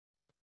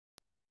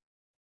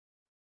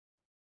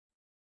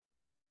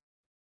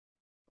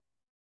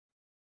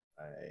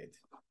Right.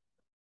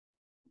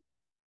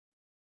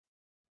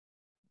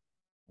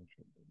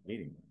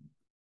 Meeting.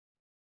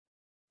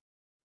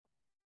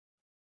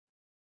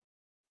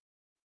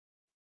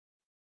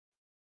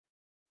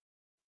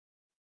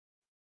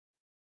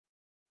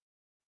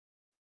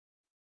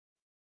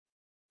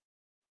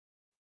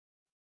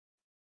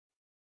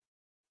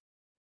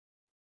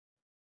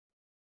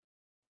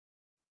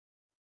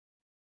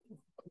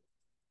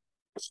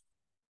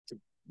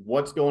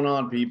 What's going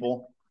on,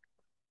 people?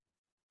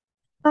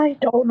 I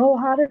don't know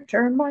how to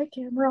turn my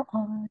camera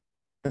on.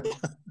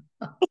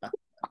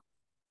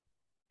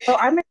 So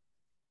I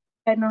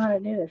know how to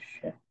do this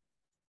shit.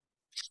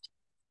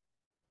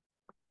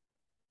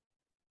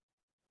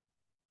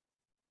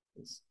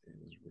 This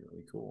is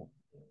really cool.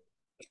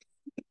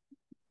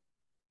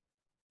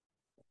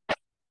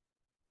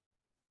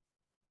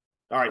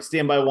 All right,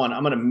 stand by one.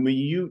 I'm going to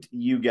mute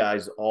you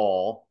guys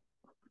all.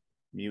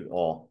 Mute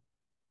all.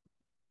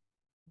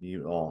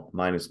 Mute all,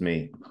 minus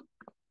me.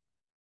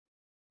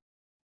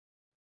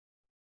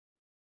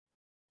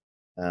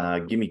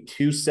 Give me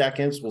 2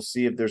 seconds. We'll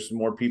see if there's some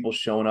more people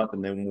showing up,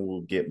 and then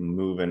we'll get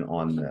moving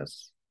on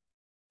this.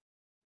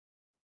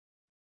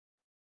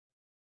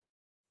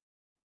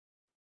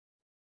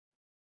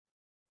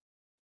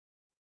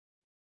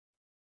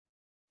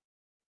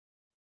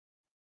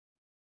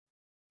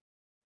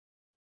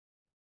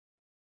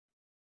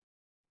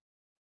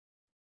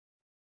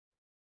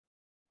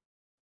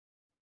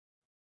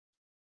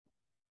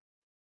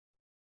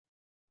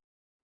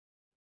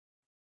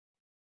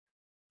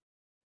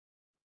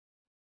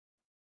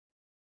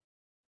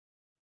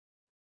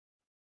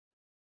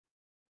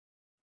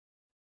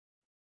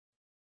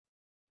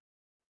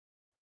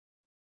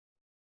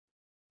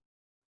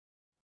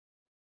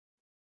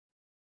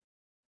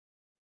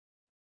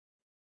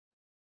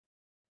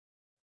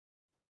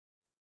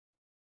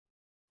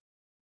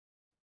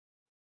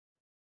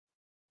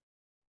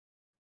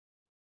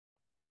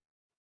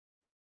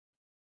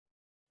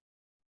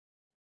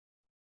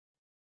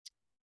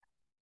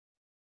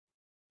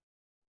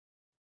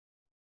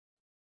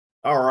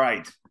 All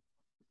right.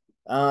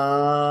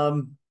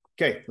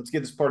 Okay, let's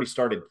get this party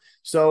started.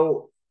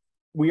 So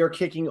we are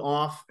kicking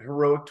off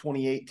Heroic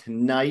 28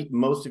 tonight.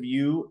 Most of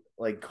you,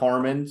 like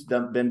Carmen's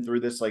been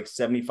through this like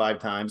 75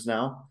 times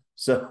now.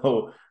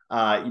 So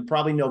you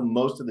probably know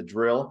most of the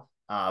drill.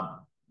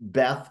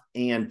 Beth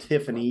and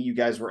Tiffany, you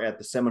guys were at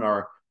the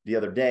seminar the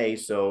other day,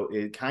 so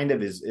it kind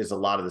of is a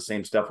lot of the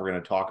same stuff we're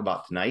going to talk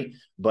about tonight,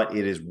 but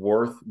it is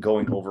worth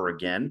going over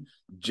again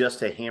just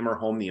to hammer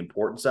home the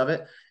importance of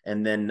it,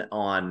 and then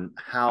on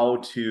how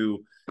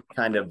to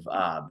kind of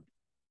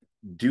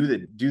do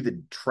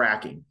the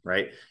tracking,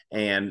 right?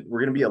 And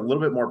we're going to be a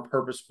little bit more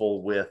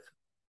purposeful with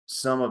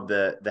some of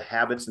the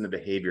habits and the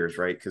behaviors,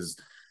 right? Because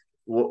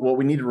what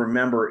we need to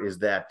remember is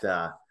that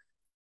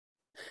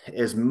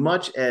as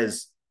much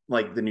as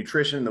like the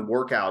nutrition and the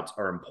workouts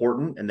are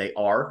important, and they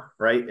are,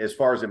 right? As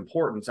far as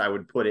importance, I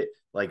would put it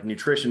like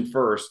nutrition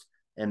first,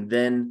 and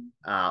then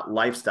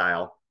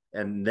lifestyle,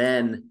 and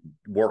then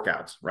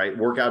workouts, right?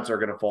 Workouts are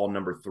going to fall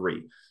number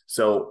 3.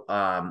 So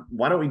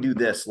why don't we do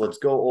this? Let's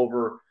go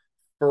over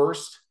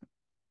first.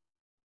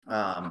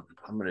 I'm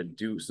going to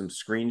do some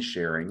screen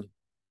sharing,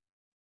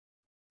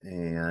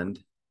 and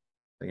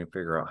I can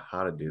figure out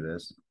how to do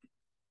this.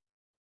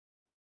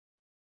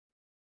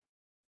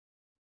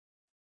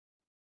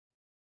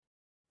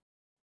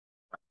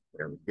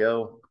 There we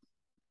go.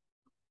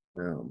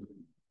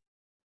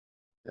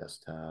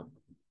 Desktop.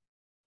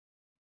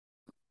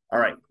 All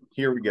right,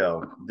 here we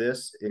go.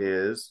 This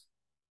is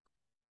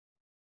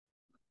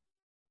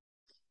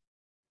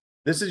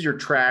your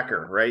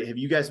tracker, right? Have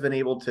you guys been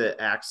able to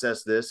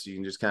access this? You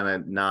can just kind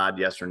of nod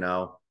yes or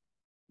no.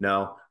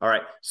 No. All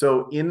right.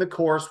 So in the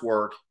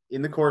coursework,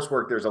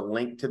 there's a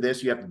link to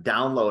this. You have to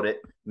download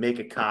it, make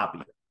a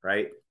copy,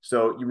 right?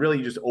 So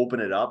you just open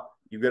it up.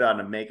 You go down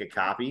to make a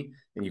copy,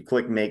 and you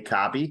click make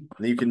copy,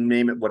 and you can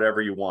name it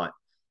whatever you want.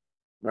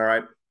 All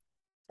right.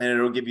 And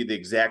it'll give you the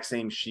exact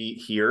same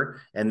sheet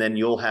here, and then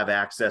you'll have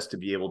access to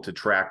be able to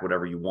track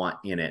whatever you want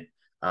in it,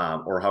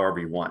 or however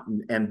you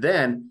want. And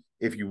then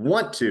if you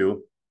want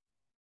to,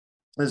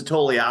 it's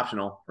totally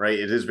optional, right?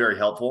 It is very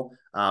helpful,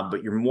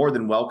 but you're more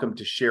than welcome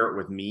to share it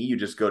with me. You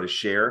just go to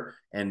share,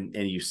 and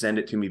you send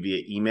it to me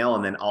via email,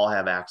 and then I'll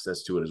have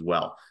access to it as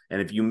well. And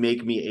if you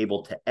make me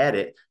able to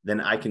edit, then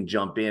I can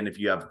jump in. If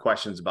you have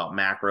questions about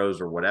macros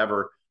or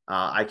whatever,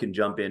 I can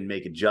jump in,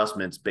 make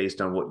adjustments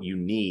based on what you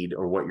need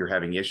or what you're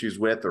having issues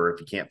with, or if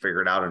you can't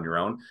figure it out on your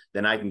own,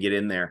 then I can get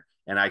in there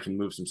and I can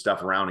move some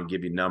stuff around and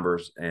give you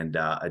numbers and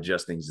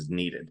adjust things as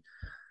needed.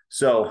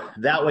 So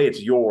that way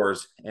it's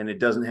yours, and it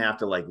doesn't have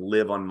to like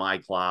live on my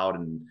cloud.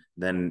 And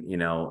then,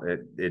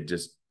 it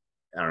just,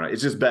 I don't know,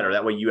 it's just better.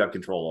 That way you have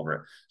control over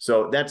it.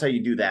 So that's how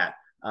you do that.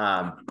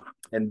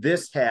 And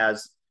this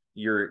has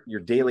your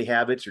daily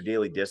habits, your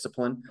daily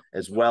discipline,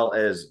 as well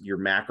as your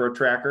macro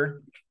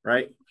tracker,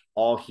 right?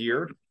 All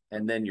here.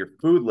 And then your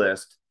food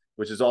list,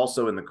 which is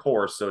also in the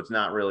course. So it's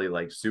not really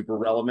like super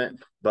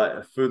relevant, but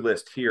a food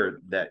list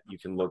here that you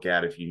can look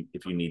at if you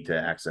need to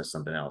access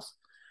something else.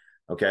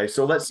 Okay,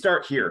 so let's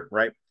start here,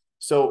 right?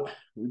 So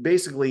we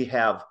basically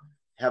have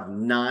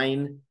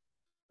nine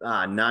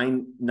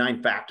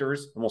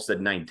factors. Almost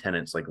said nine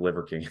tenants like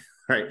Liver King,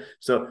 right?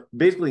 So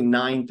basically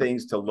 9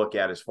 things to look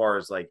at as far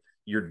as like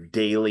your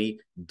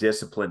daily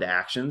disciplined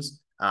actions.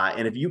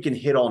 And if you can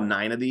hit all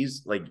 9 of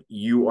these, like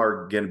you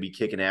are going to be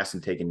kicking ass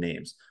and taking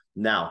names.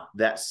 Now,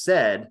 that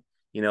said,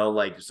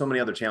 like so many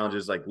other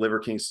challenges like Liver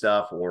King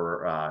stuff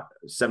or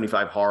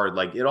 75 hard,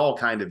 like it all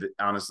kind of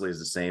honestly is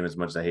the same, as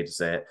much as I hate to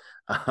say it.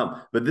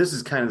 But this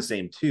is kind of the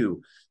same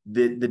too.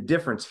 The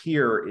difference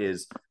here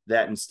is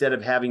that instead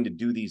of having to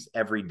do these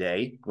every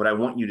day, what I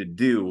want you to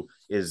do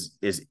is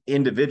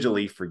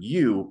individually for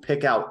you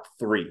pick out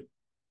 3,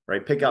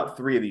 right? Pick out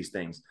 3 of these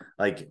things.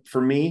 Like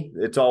for me,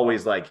 it's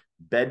always like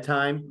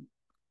bedtime,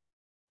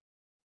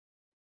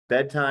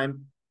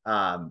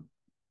 my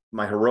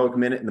heroic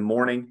minute in the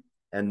morning,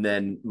 and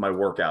then my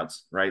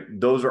workouts, right?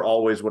 Those are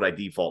always what I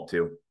default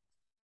to.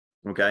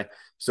 Okay.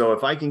 So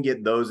if I can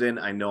get those in,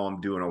 I know I'm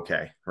doing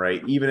okay,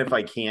 right? Even if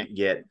I can't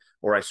get,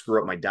 or I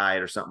screw up my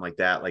diet or something like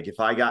that, like if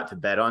I got to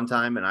bed on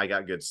time and I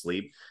got good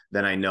sleep,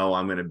 then I know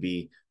I'm going to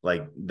be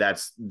like,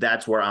 that's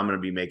where I'm going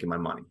to be making my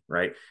money,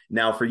 right?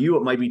 Now for you,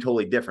 it might be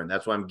totally different.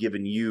 That's why I'm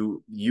giving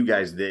you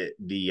guys the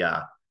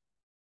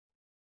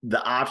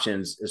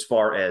options as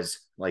far as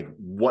like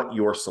what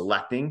you're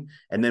selecting,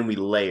 and then we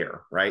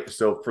layer, right?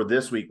 So for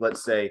this week,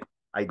 let's say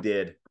I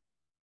want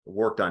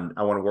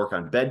to work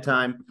on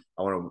bedtime,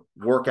 I want to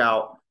work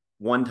out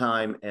one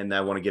time, and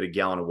I want to get a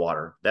gallon of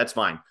water. That's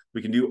fine.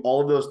 We can do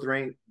all of those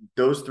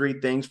three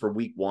things for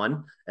week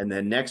 1, and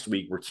then next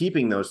week we're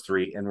keeping those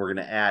 3, and we're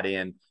going to add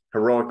in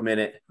heroic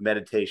minute,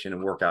 meditation,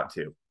 and workout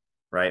 2,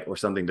 right? Or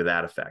something to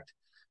that effect.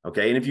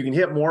 Okay. And if you can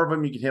hit more of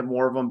them, you can hit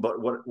more of them. But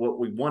what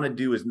we want to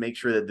do is make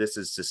sure that this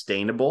is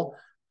sustainable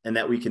and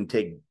that we can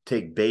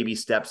take baby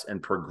steps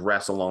and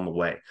progress along the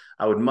way.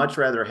 I would much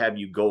rather have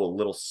you go a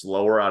little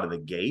slower out of the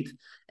gate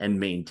and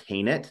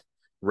maintain it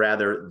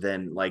rather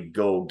than like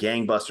go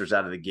gangbusters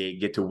out of the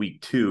gate, get to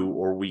week 2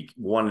 or week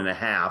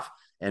 1.5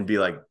 and be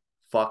like,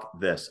 fuck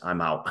this,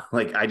 I'm out.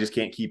 Like I just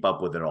can't keep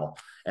up with it all.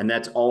 And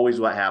that's always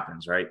what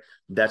happens, right?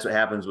 That's what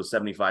happens with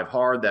 75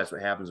 hard. That's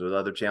what happens with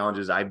other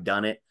challenges. I've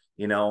done it.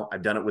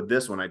 I've done it with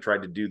this one. I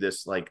tried to do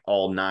this like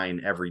all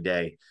 9 every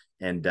day,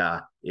 and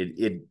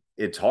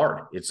it's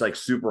hard. It's like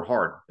super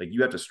hard. Like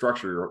you have to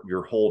structure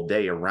your whole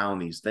day around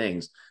these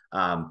things,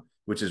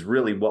 which is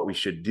really what we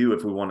should do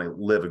if we want to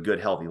live a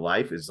good, healthy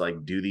life, is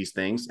like do these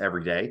things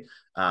every day.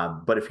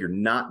 But if you're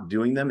not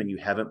doing them and you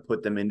haven't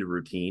put them into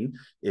routine,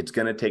 it's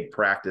going to take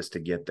practice to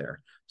get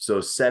there. So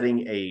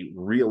setting a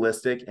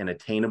realistic and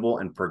attainable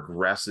and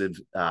progressive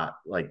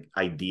like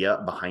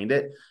idea behind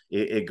it,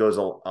 it goes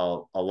a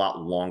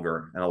lot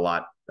longer and a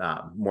lot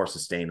more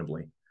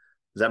sustainably.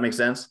 Does that make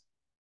sense?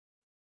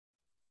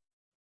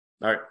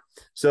 All right.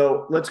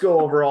 So let's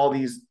go over all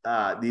these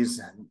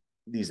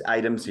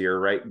items here,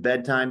 right?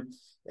 Bedtime.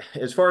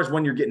 As far as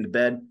when you're getting to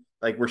bed,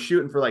 like we're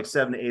shooting for like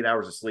 7 to 8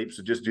 hours of sleep.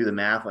 So just do the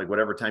math, like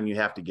whatever time you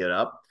have to get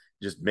up,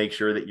 just make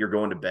sure that you're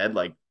going to bed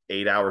like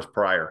 8 hours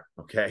prior.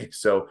 Okay.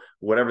 So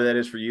whatever that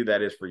is for you,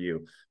 that is for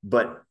you.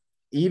 But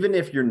even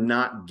if you're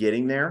not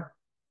getting there,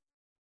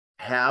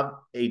 have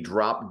a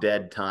drop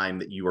dead time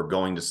that you are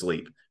going to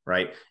sleep,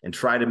 right? And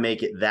try to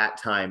make it that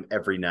time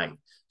every night.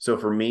 So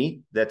for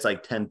me, that's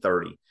like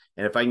 10:30.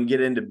 And if I can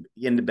get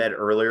into bed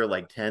earlier,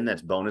 like 10,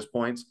 that's bonus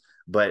points.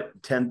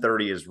 But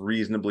 10:30 is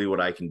reasonably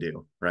what I can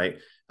do, right?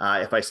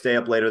 If I stay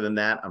up later than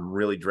that, I'm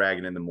really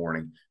dragging in the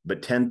morning.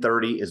 But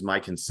 10:30 is my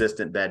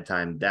consistent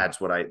bedtime. That's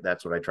what I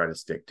try to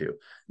stick to.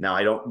 Now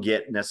I don't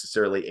get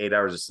necessarily 8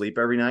 hours of sleep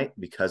every night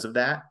because of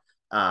that,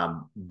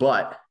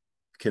 but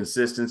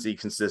consistency.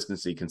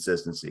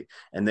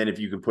 And then if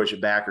you can push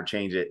it back or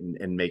change it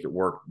and make it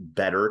work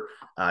better,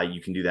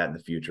 you can do that in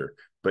the future.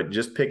 But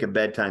just pick a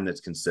bedtime that's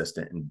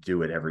consistent and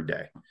do it every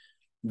day.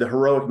 The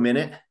heroic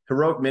minute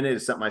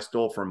is something I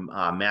stole from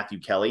Matthew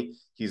Kelly.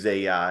 He's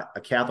a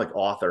Catholic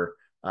author,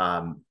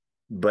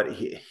 but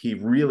he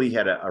really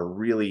had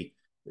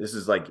this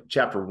is like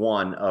chapter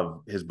 1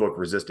 of his book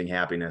Resisting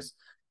Happiness,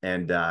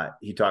 and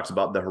he talks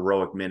about the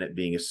heroic minute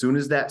being as soon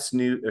as that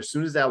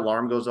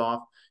alarm goes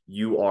off,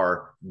 you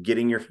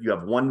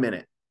have 1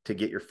 minute to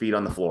get your feet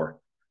on the floor,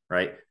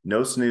 right?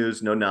 No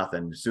snooze, no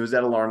nothing. As soon as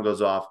that alarm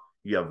goes off,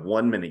 you have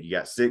 1 minute. You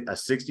got a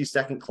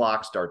 60-second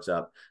clock starts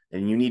up,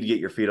 and you need to get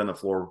your feet on the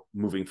floor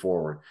moving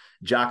forward.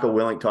 Jocko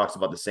Willink talks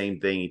about the same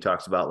thing. He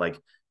talks about like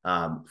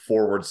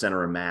forward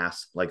center of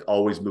mass, like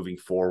always moving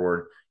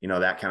forward,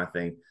 that kind of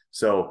thing.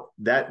 So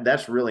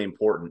that's really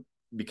important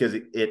because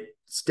it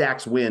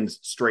stacks wins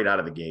straight out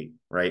of the gate,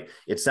 right?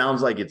 It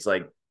sounds like it's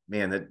like,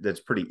 man, that's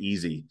pretty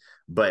easy,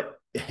 but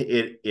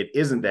it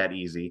isn't that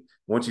easy.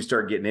 Once you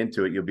start getting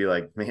into it, you'll be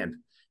like,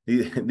 man,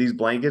 these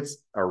blankets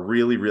are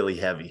really, really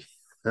heavy.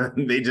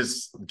 They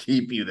just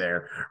keep you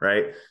there,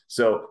 right?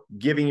 So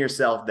giving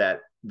yourself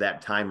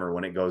that timer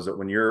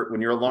when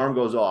your alarm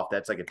goes off,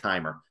 that's like a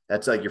timer.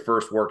 That's like your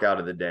first workout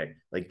of the day.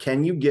 Like,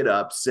 can you get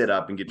up, sit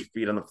up, and get your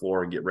feet on the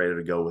floor and get ready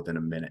to go within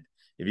a minute?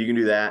 If you can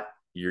do that,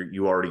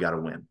 you already got to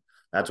win.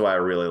 That's why I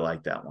really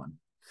like that one.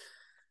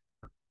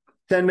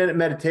 10-minute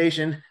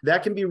meditation,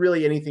 that can be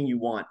really anything you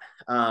want.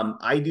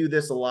 I do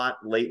this a lot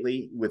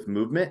lately with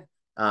movement.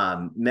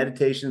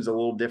 Meditation is a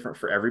little different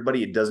for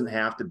everybody. It doesn't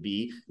have to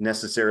be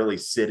necessarily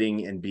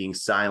sitting and being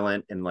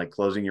silent and like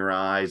closing your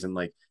eyes and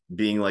like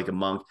being like a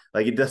monk.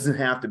 Like it doesn't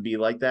have to be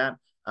like that.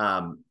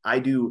 I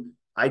do,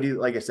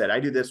 like I said, I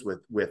do this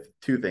with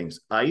two things: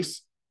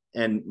 ice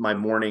and my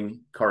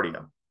morning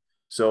cardio.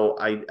 So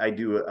I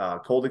do a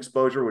cold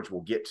exposure, which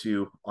we'll get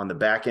to on the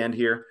back end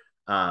here.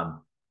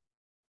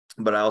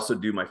 But I also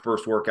do my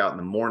first workout in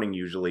the morning,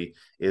 usually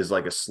is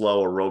like a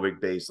slow aerobic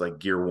base, like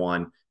gear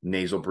one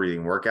nasal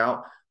breathing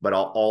workout. But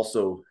I'll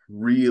also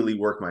really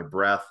work my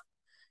breath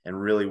and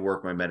really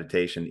work my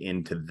meditation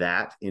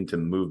into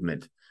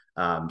movement.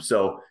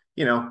 So,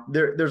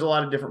 there's a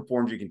lot of different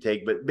forms you can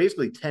take, but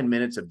basically 10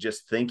 minutes of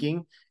just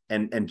thinking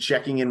and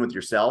checking in with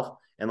yourself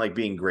and like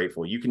being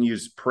grateful. You can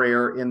use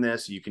prayer in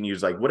this. You can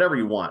use like whatever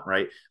you want,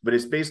 right? But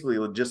it's basically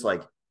just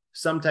like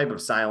some type of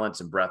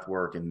silence and breath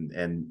work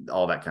and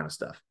all that kind of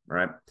stuff.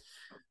 Right.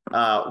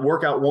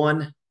 Workout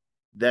one,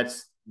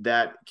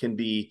 that can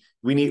be,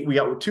 we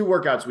got two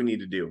workouts we need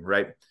to do,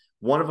 right?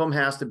 One of them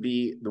has to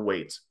be the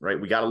weights, right?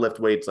 We got to lift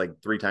weights like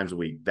 3 times a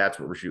week. That's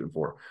what we're shooting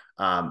for.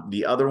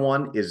 The other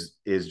one is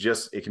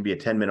just, it can be a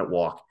 10-minute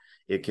walk.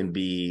 It can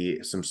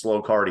be some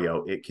slow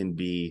cardio. It can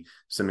be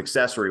some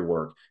accessory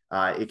work.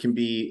 It can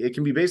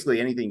be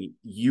basically anything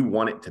you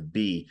want it to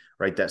be,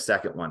 right? That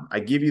second one. I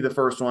give you the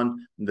first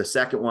one. The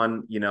second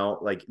one,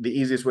 like the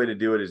easiest way to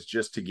do it is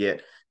just to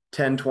get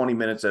 10, 20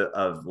 minutes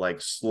of like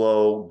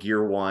slow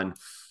gear one,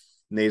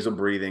 nasal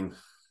breathing,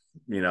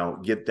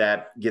 get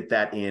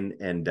that in.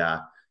 And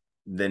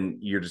then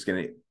you're just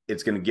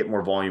it's going to get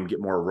more volume,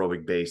 get more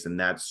aerobic base. And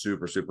that's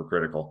super, super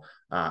critical.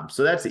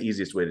 So that's the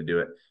easiest way to do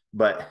it.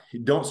 But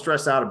don't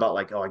stress out about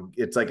like, oh,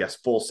 it's like a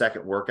full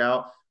second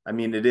workout. I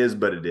mean, it is,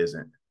 but it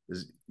isn't.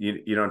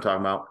 You know what I'm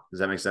talking about?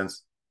 Does that make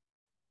sense?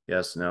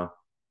 Yes, no?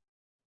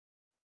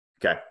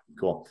 Okay,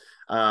 cool.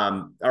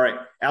 All right.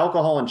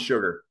 Alcohol and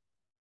sugar.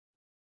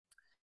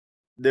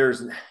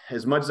 There's,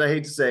 as much as I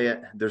hate to say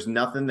it, there's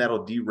nothing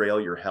that'll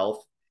derail your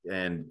health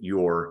and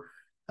your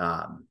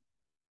body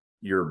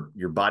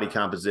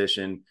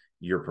composition,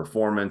 your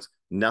performance.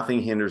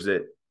 Nothing hinders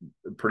it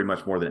pretty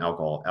much more than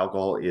alcohol.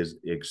 Alcohol is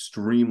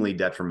extremely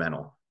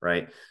detrimental,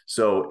 right?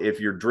 So if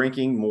you're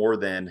drinking more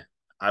than,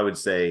 I would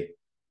say,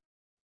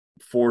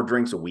 4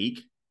 drinks a week,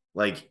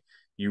 like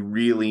you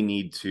really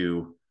need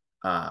to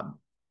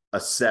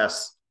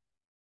assess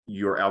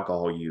your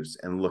alcohol use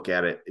and look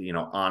at it,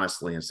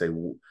 honestly and say,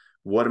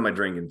 what am I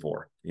drinking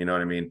for? You know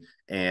what I mean?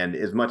 And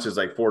as much as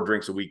like 4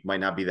 drinks a week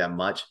might not be that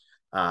much,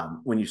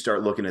 when you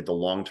start looking at the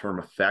long-term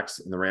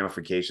effects and the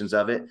ramifications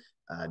of it,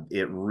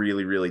 it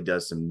really, really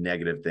does some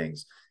negative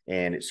things,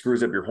 and it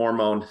screws up your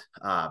hormone.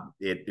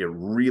 It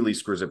really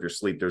screws up your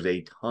sleep. There's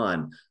a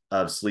ton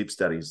of sleep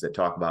studies that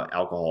talk about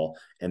alcohol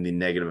and the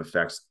negative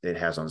effects it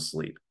has on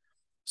sleep.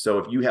 So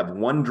if you have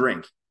one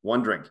drink,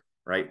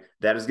 right,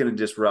 that is going to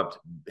disrupt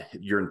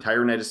your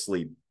entire night of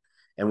sleep.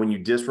 And when you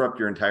disrupt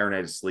your entire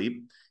night of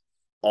sleep,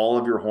 all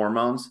of your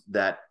hormones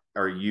that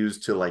are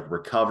used to like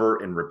recover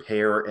and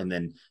repair, and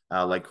then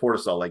like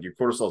cortisol, like your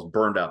cortisol is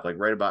burned up, like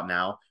right about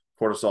now,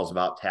 cortisol is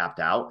about tapped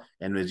out.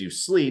 And as you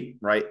sleep,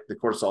 right, the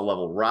cortisol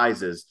level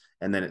rises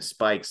and then it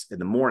spikes in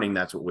the morning.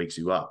 That's what wakes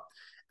you up.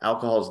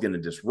 Alcohol is going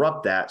to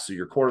disrupt that. So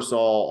your cortisol,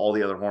 all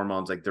the other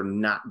hormones, like they're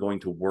not going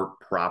to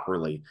work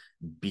properly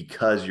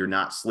because you're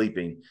not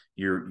sleeping.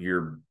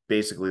 You're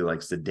basically like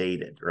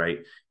sedated, right?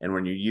 And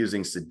when you're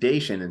using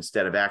sedation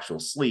instead of actual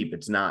sleep,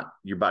 it's not,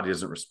 your body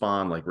doesn't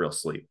respond like real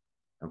sleep.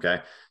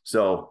 Okay.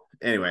 So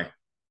anyway,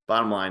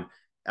 bottom line,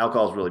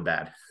 alcohol is really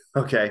bad.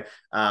 Okay.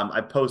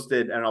 I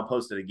posted, and I'll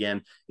post it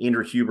again.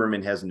 Andrew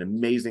Huberman has an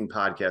amazing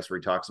podcast where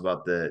he talks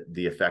about the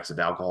effects of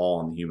alcohol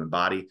on the human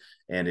body.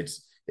 And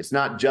it's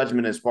not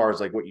judgment as far as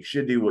like what you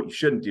should do, what you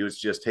shouldn't do. It's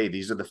just, hey,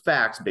 these are the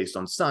facts based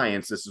on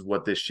science. This is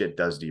what this shit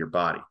does to your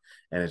body.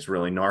 And it's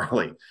really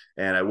gnarly.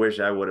 And I wish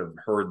I would have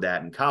heard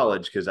that in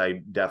college, because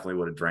I definitely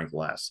would have drank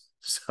less.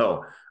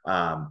 So,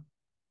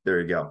 there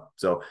you go.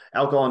 So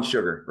alcohol and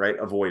sugar, right?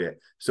 Avoid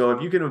it. So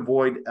if you can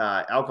avoid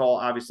alcohol,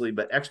 obviously,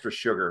 but extra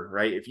sugar,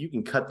 right? If you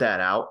can cut that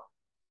out,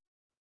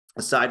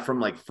 aside from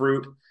like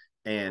fruit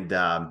and,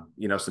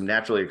 some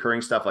naturally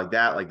occurring stuff like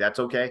that, like that's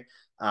okay.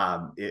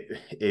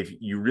 If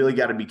you really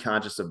got to be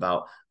conscious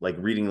about like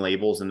reading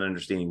labels and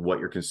understanding what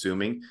you're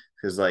consuming,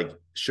 because like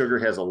sugar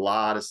has a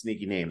lot of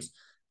sneaky names.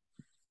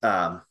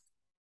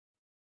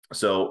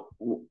 So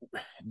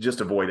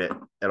just avoid it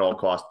at all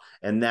costs.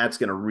 And that's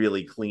going to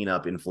really clean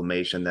up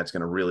inflammation. That's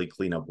going to really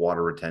clean up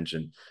water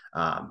retention.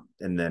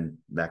 And then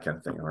that kind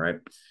of thing. All right.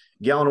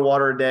 Gallon of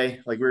water a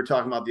day. Like we were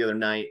talking about the other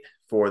night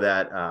for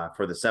that,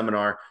 for the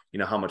seminar,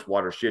 how much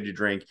water should you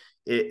drink?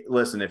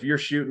 Listen, if you're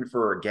shooting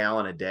for a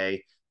gallon a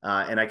day,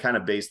 and I kind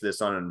of base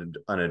this on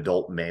an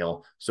adult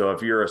male. So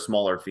if you're a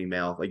smaller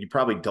female, like you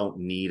probably don't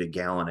need a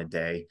gallon a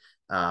day.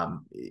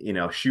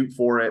 Shoot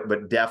for it,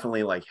 but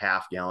definitely like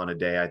half gallon a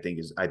day, I think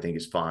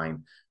is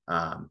fine.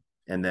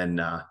 And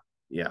then,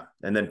 Yeah.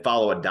 And then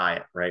follow a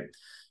diet, right?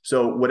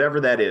 So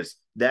whatever that is,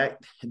 that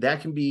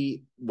can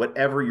be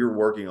whatever you're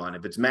working on.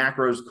 If it's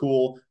macros,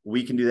 cool,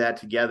 we can do that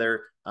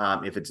together.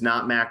 If it's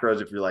not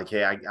macros, if you're like,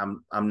 hey,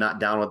 I'm not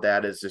down with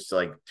that, it's just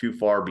like too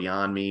far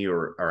beyond me,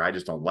 or I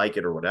just don't like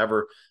it or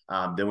whatever,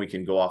 then we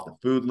can go off the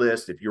food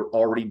list. If you're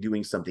already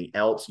doing something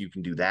else, you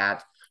can do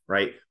that,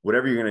 right?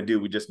 Whatever you're going to do,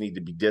 we just need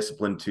to be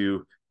disciplined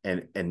to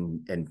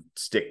and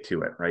stick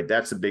to it, right?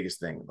 That's the biggest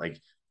thing. Like,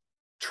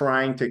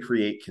 trying to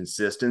create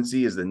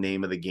consistency is the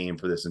name of the game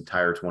for this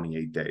entire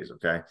 28 days.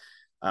 Okay.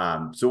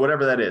 So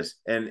whatever that is,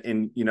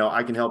 and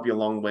I can help you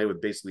along the way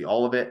with basically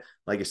all of it.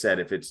 Like I said,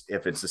 if it's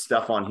the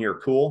stuff on here,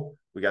 cool.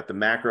 We got the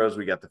macros,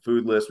 we got the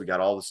food list, we got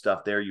all the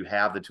stuff there. You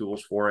have the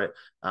tools for it.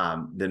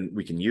 Then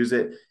we can use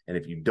it. And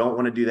if you don't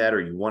want to do that,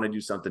 or you want to do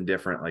something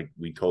different, like,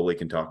 we totally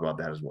can talk about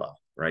that as well.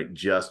 Right.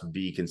 Just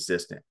be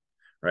consistent.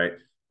 Right.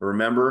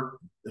 Remember,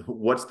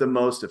 what's the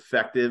most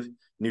effective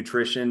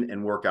nutrition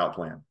and workout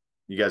plan?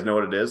 You guys know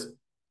what it is?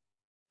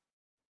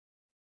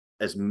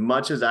 As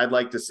much as I'd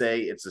like to say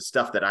it's the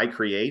stuff that I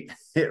create,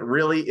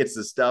 it's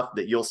the stuff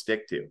that you'll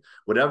stick to.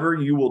 Whatever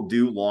you will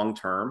do long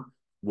term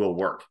will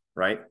work,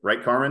 right?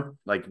 Right, Carmen?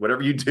 Like,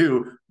 whatever you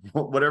do,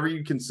 whatever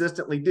you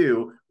consistently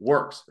do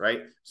works,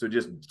 right? So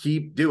just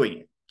keep doing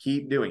it,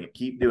 keep doing it,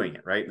 keep doing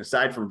it, right? And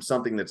aside from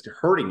something that's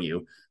hurting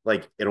you,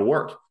 like, it'll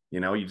work. You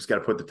just got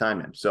to put the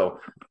time in. So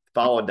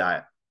follow a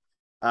diet.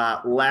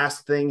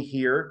 Last thing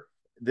here,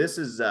 this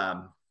is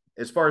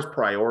as far as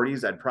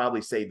priorities, I'd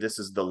probably say this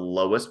is the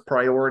lowest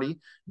priority,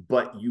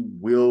 but you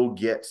will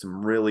get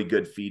some really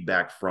good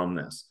feedback from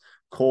this.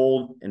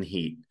 Cold and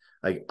heat.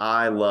 Like,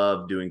 I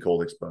love doing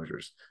cold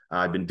exposures.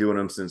 I've been doing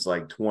them since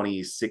like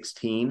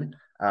 2016.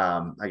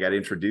 I got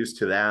introduced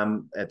to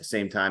them at the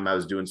same time I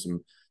was doing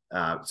some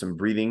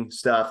breathing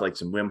stuff, like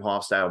some Wim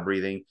Hof style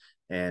breathing,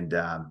 and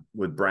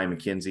with Brian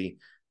McKenzie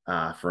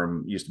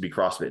from used to be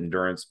CrossFit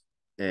Endurance.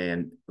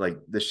 And like,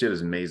 this shit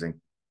is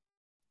amazing.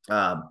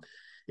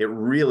 It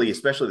really,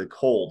 especially the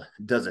cold,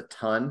 does a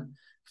ton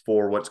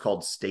for what's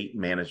called state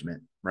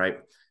management, right?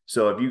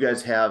 So if you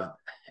guys have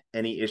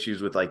any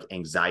issues with like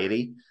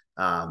anxiety,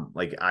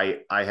 like I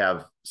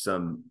have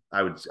some,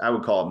 I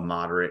would call it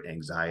moderate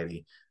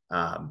anxiety,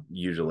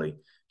 usually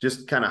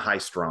just kind of high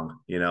strung,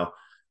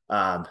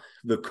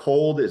 the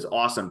cold is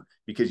awesome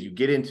because you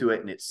get into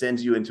it and it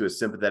sends you into a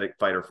sympathetic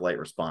fight or flight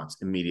response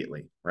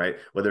immediately, right?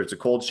 Whether it's a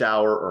cold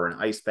shower or an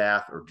ice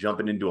bath or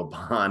jumping into a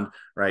pond,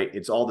 right?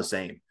 It's all the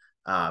same.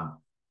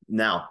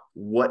 Now,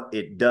 what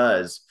it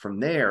does from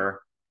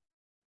there,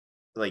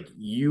 like,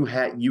 you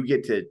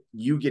get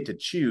to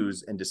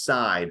choose and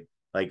decide,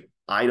 like,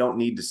 I don't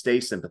need to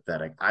stay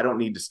sympathetic. I don't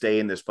need to stay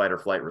in this fight or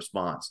flight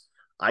response.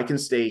 I can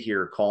stay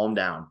here, calm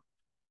down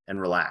and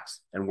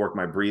relax and work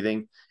my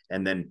breathing,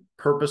 and then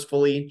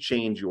purposefully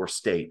change your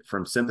state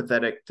from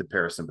sympathetic to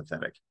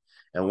parasympathetic.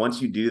 And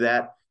once you do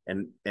that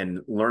and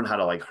learn how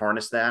to like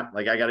harness that,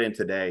 like, I got in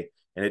today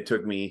and it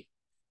took me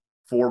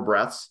 4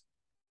 breaths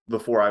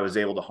before I was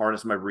able to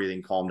harness my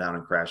breathing, calm down,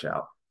 and crash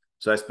out.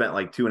 So I spent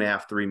like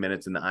 2.5, 3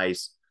 minutes in the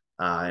ice.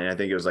 And I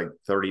think it was like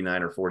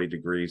 39 or 40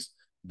 degrees,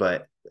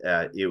 but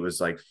it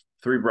was like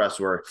 3 breaths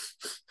where,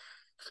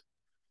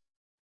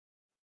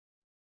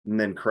 and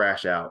then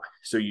crash out.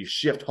 So you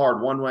shift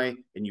hard one way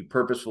and you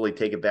purposefully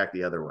take it back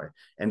the other way.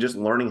 And just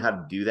learning how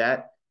to do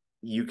that,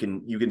 you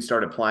can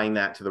start applying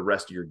that to the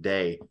rest of your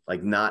day,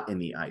 like, not in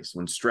the ice.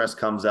 When stress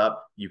comes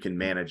up, you can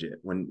manage it.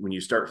 When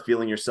you start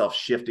feeling yourself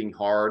shifting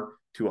hard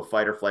to a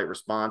fight or flight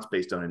response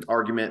based on an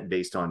argument,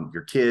 based on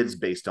your kids,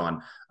 based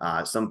on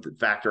some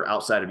factor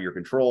outside of your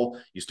control,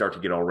 you start to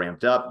get all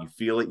ramped up. You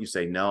feel it. You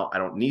say, no, I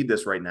don't need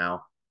this right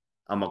now.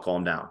 I'm going to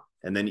calm down.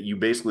 And then you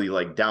basically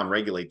like down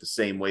regulate the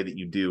same way that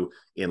you do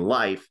in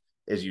life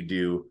as you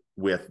do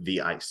with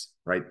the ice,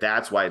 right?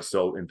 That's why it's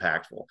so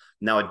impactful.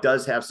 Now, it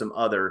does have some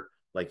other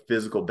like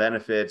physical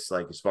benefits,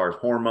 like as far as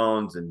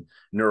hormones and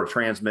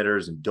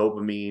neurotransmitters and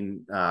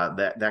dopamine,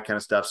 that kind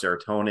of stuff,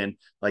 serotonin.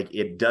 Like,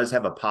 it does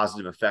have a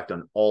positive effect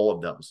on all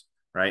of those,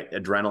 right?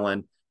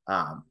 Adrenaline,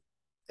 and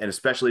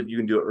especially if you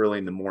can do it early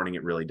in the morning,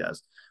 it really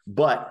does.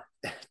 But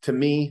to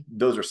me,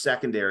 those are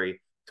secondary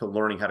to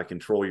learning how to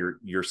control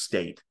your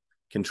state,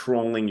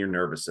 controlling your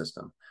nervous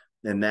system,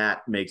 and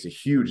that makes a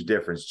huge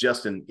difference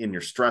just in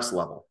your stress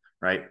level,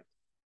 right?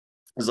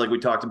 It's like we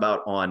talked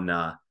about on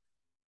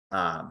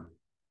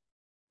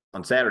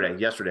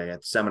yesterday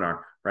at the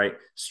seminar, right?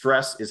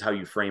 Stress is how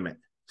you frame it.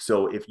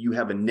 So if you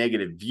have a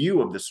negative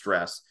view of the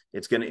stress,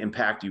 it's going to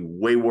impact you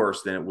way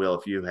worse than it will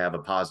if you have a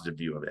positive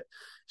view of it.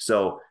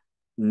 So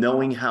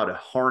knowing how to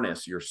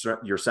harness your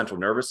central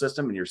nervous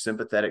system and your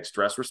sympathetic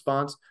stress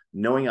response,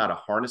 knowing how to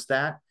harness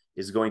that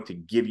is going to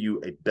give you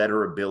a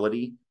better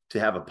ability to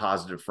have a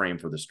positive frame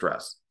for the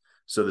stress.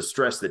 So the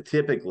stress that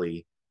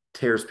typically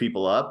tears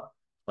people up,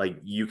 like,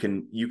 you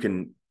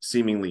can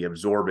seemingly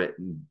absorb it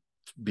and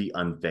be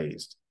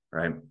unfazed.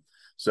 Right.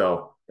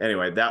 So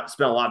anyway,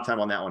 spent a lot of time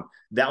on that one.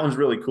 That one's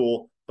really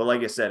cool. But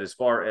like I said, as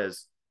far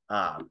as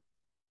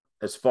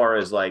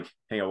like,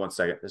 hang on one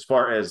second, as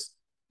far as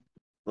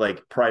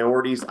like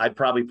priorities, I'd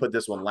probably put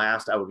this one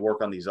last. I would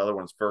work on these other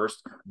ones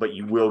first, but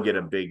you will get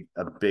a big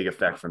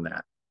effect from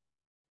that.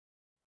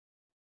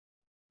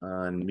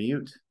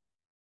 Unmute.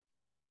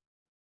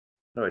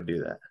 How do I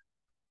do that?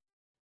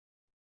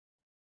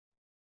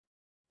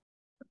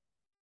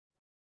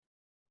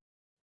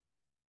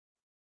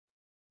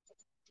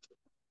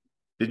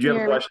 Did you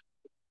have a question?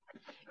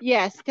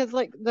 Yes, because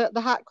like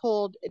the hot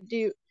cold,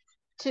 do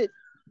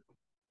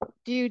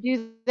you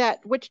do that?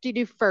 Which do you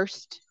do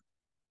first?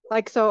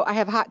 Like, so I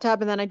have a hot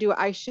tub and then I do an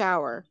ice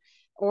shower,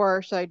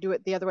 or should I do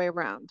it the other way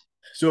around?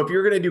 So if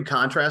you're going to do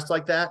contrast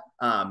like that,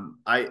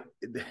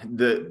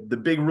 the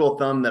big rule of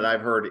thumb that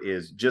I've heard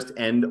is just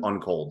end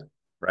on cold,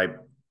 right?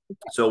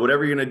 So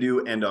whatever you're going to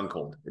do, end on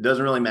cold. It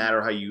doesn't really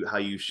matter how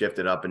you shift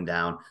it up and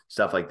down,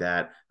 stuff like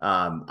that.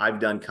 I've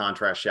done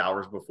contrast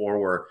showers before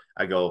where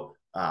I go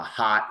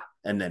hot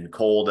and then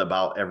cold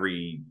about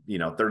every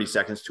 30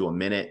 seconds to a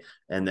minute,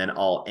 and then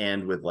I'll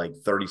end with like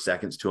 30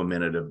 seconds to a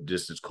minute of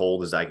just as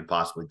cold as I can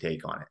possibly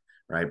take on it,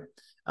 right?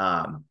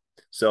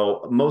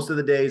 So most of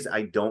the days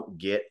I don't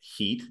get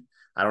heat.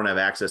 I don't have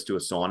access to a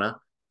sauna.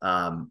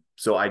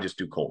 So I just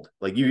do cold.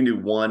 Like you can do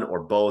one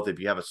or both. If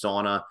you have a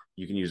sauna,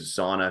 you can use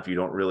a sauna. If you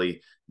don't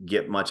really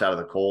get much out of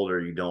the cold, or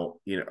you don't,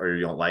 or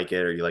you don't like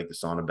it, or you like the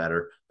sauna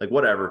better, like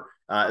whatever.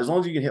 As long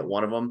as you can hit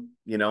one of them,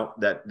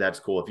 that's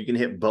cool. If you can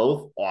hit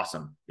both,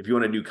 awesome. If you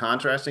want to do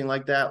contrasting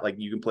like that, like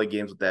you can play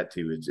games with that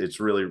too. It's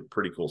really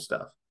pretty cool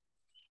stuff.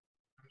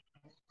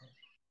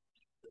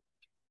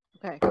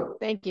 Okay,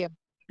 thank you.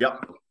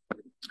 Yep.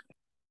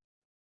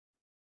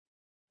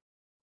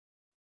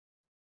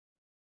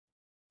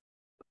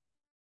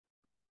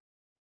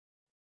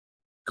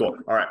 Cool.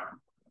 All right.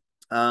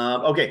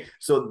 Okay,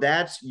 so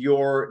that's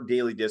your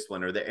daily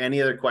discipline. Are there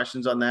any other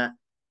questions on that?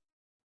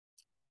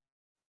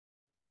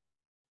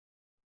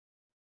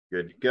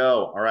 Good to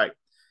go. All right.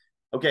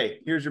 Okay,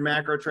 here's your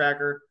macro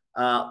tracker.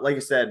 Like I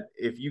said,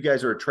 if you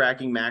guys are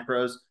tracking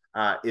macros,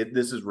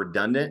 this is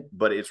redundant,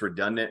 but it's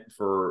redundant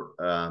for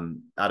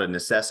out of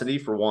necessity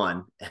for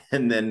one,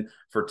 and then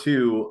for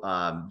two,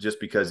 just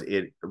because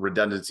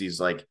redundancies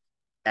like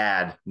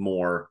add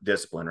more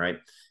discipline, right?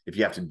 If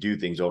you have to do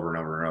things over and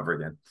over and over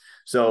again.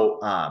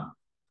 So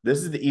this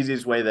is the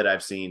easiest way that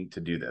I've seen to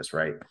do this,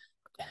 right?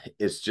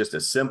 It's just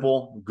a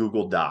simple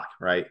Google Doc,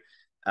 right?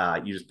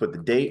 You just put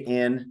the date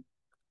in,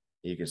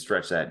 you can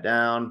stretch that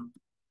down.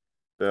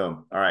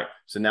 Boom. All right.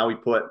 So now we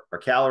put our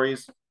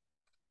calories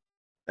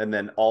and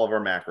then all of our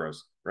macros,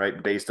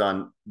 right? Based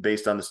on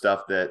the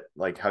stuff that,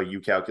 like how you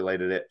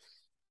calculated it.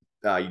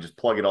 You just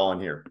plug it all in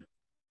here.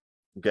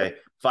 Okay.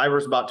 Fiber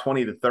is about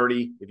 20 to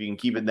 30. If you can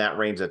keep it in that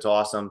range, that's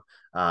awesome.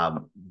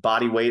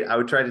 Body weight, I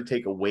would try to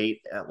take a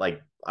weight at,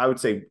 like, I would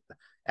say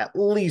at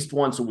least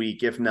once a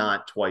week, if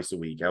not twice a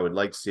week. I would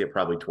like to see it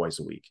probably twice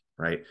a week,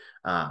 right?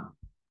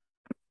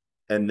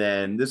 And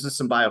then this is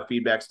some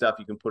biofeedback stuff.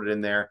 You can put it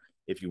in there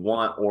if you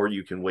want, or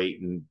you can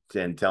wait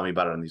and tell me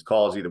about it on these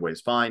calls. Either way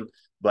is fine.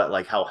 But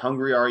like, how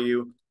hungry are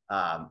you?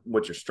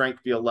 What's your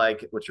strength feel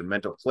like? What's your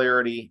mental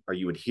clarity? Are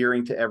you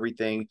adhering to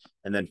everything?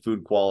 And then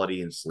food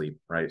quality and sleep,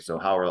 right? So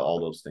how are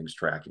all those things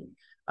tracking?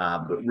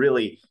 But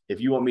really,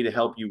 if you want me to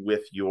help you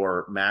with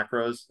your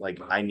macros, like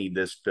I need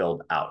this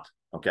filled out.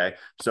 Okay.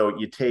 So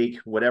you take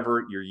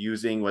whatever you're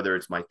using, whether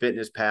it's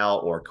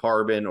MyFitnessPal or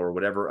Carbon or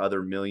whatever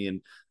other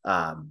million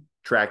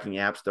tracking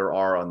apps there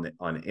are on the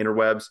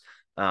interwebs.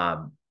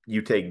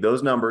 You take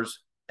those numbers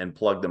and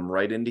plug them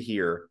right into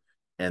here.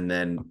 And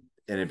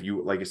if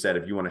you, like I said,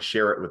 if you want to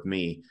share it with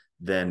me,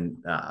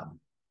 then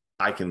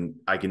I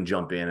can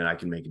jump in and I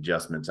can make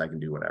adjustments. I can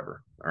do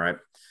whatever. All right.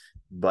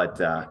 But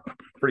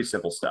pretty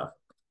simple stuff.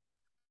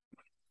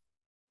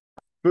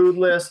 Food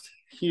list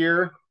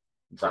here.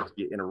 About to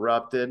get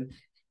interrupted.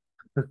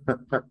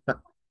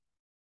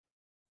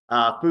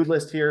 Food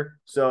list here.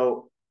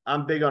 So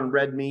I'm big on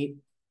red meat,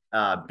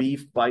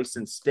 beef,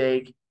 bison,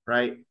 steak,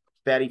 right?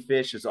 Fatty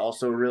fish is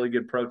also a really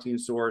good protein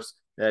source.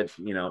 That,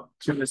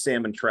 tuna,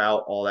 salmon,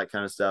 trout, all that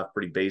kind of stuff,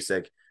 pretty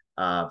basic.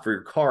 For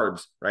your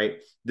carbs, right?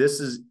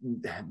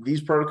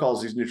 These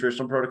protocols, these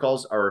nutritional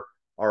protocols are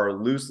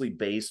loosely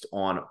based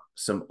on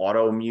some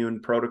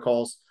autoimmune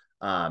protocols.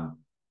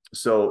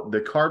 So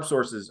the carb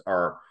sources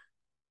are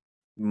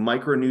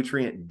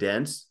micronutrient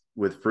dense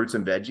with fruits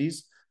and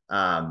veggies.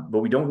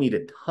 But we don't need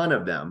a ton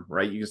of them,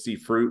 right? You can see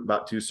fruit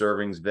about 2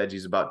 servings,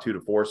 veggies about 2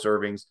 to 4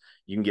 servings.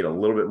 You can get a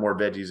little bit more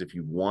veggies if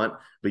you want,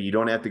 but you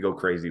don't have to go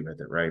crazy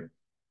with it, right?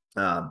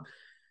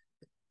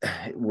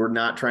 We're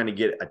not trying to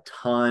get a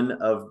ton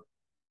of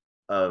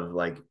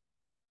like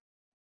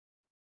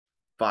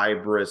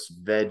fibrous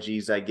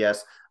veggies, I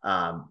guess.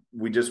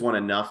 We just want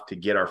enough to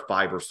get our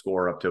fiber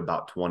score up to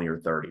about 20 or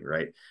 30,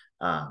 right?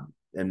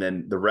 And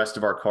then the rest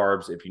of our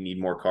carbs, if you need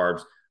more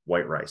carbs,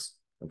 white rice.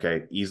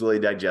 Okay, easily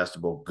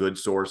digestible, good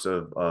source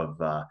of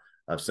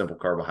simple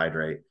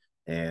carbohydrate,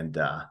 and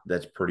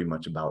that's pretty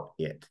much about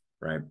it,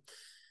 right?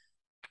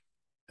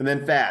 And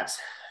then fats.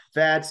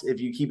 Fats, if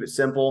you keep it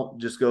simple,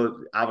 just go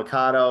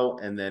avocado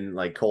and then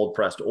like cold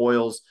pressed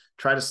oils.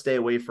 Try to stay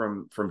away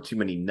from too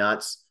many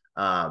nuts.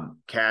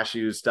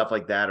 Cashews, stuff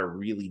like that are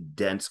really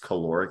dense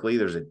calorically.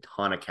 There's a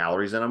ton of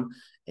calories in them.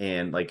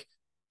 And like,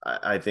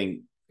 I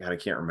think, God, I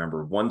can't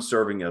remember, one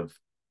serving of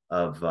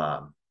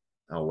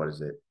what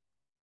is it?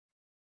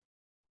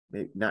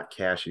 Maybe not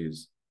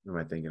cashews. What am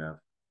I thinking of?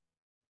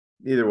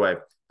 Either way,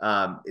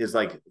 is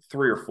like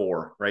 3 or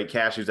 4, right?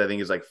 Cashews, I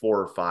think, is like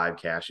 4 or 5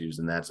 cashews,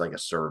 and that's like a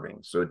serving.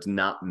 So it's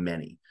not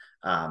many.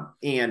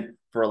 And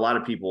for a lot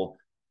of people,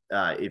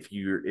 if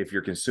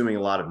you're consuming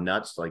a lot of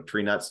nuts, like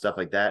tree nuts, stuff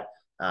like that,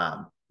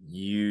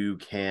 you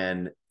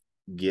can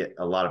get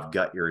a lot of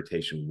gut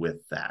irritation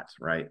with that,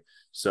 right?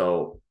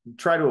 So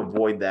try to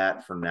avoid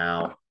that for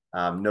now.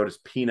 Notice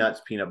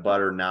peanuts, peanut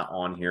butter, not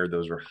on here.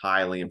 Those are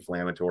highly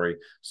inflammatory.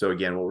 So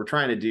again, what we're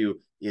trying to do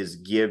is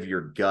give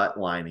your gut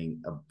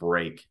lining a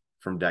break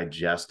from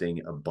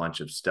digesting a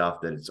bunch of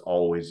stuff that it's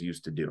always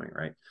used to doing,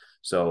 right?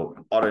 So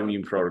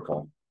autoimmune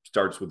protocol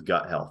starts with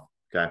gut health,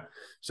 okay?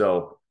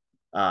 So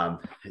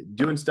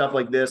doing stuff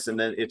like this, and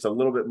then it's a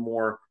little bit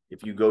more,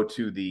 if you go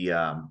to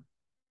the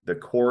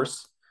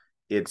course,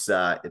 there's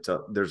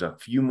a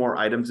few more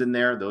items in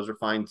there. Those are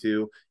fine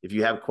too. If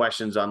you have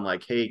questions on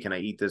like, hey, can I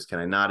eat this? Can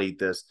I not eat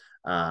this?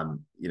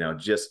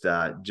 Just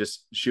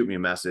shoot me a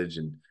message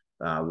and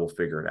we'll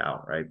figure it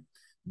out, right?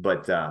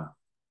 But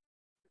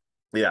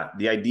yeah,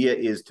 the idea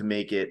is to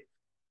make it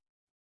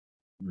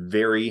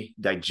very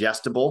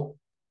digestible,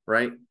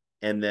 right?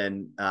 And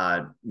then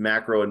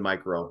macro and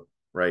micro,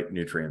 right,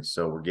 nutrients.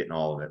 So we're getting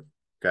all of it.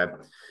 Okay.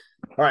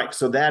 All right.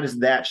 So that is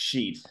that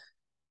sheet.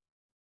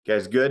 You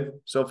guys good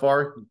so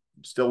far?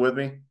 Still with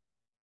me?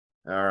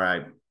 All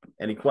right.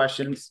 Any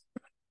questions?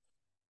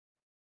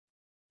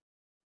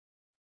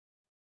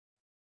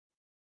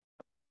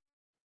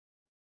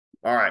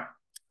 All right.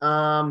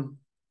 Trying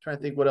to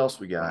think what else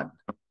we got.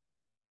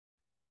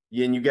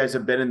 Yeah, and you guys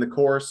have been in the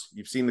course.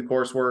 You've seen the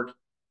coursework.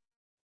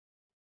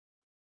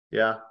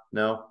 Yeah?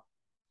 No?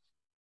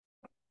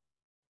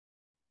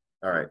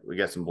 All right. We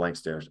got some blank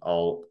stares.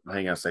 I'll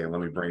hang on a second. Let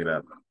me bring it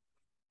up.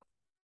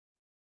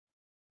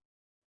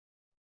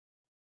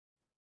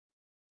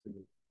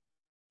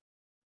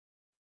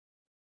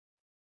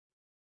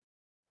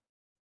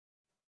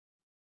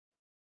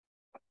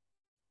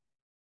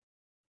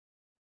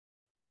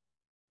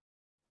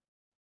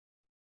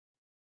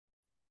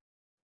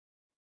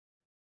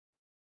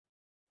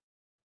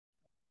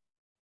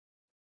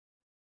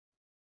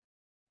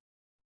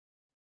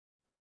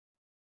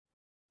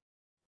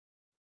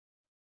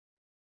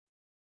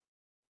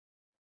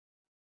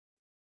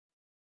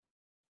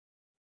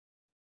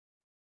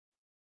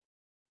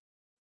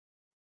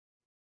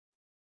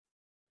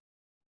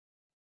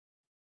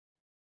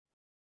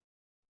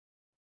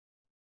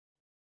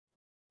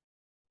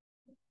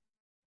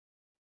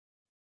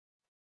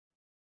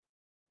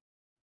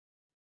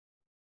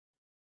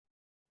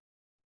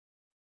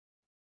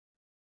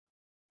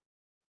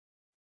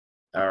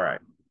 All right.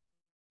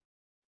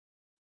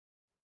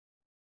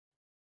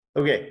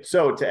 Okay,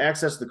 so to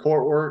access the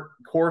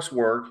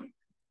coursework,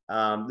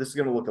 this is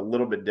going to look a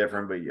little bit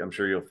different, but I'm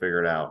sure you'll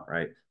figure it out,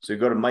 right? So you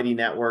go to Mighty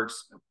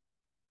Networks,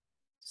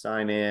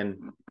 sign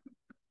in.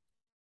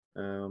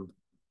 All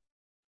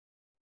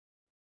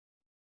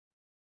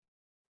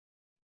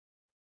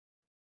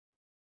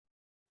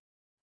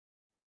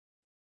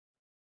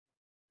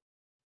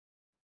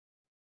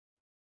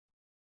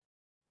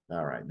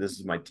right, this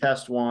is my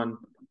test one.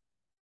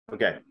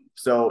 Okay,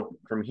 so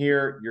from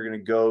here, you're going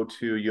to go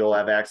to, you'll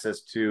have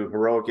access to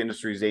Heroic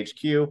Industries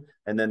HQ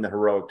and then the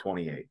Heroic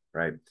 28,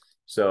 right?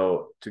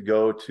 So to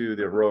go to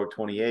the Heroic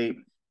 28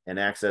 and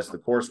access the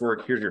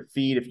coursework, here's your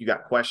feed. If you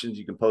got questions,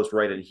 you can post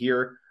right in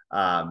here,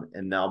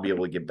 and I'll be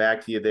able to get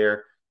back to you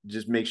there.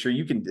 Just make sure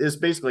you can, this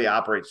basically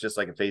operates just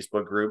like a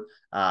Facebook group.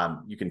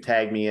 You can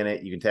tag me in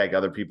it. You can tag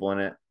other people in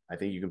it. I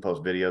think you can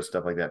post videos,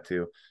 stuff like that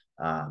too.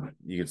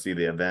 You can see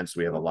the events.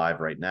 We have a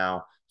live right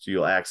now. So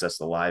you'll access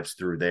the lives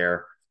through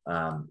there.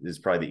 This is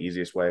probably the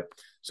easiest way.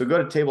 So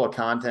go to table of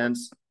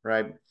contents,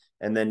 right?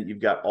 And then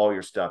you've got all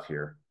your stuff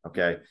here.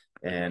 Okay.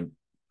 And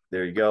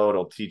there you go.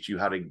 It'll teach you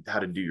how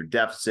to do your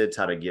deficits,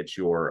 how to get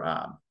your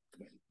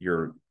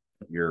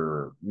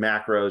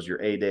macros,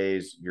 your A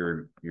days,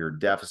 your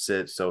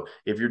deficits. So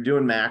if you're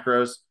doing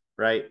macros,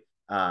 right,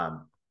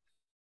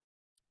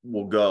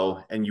 we'll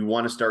go, and you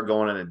want to start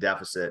going in a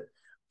deficit,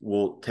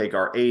 we'll take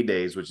our A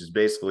days, which is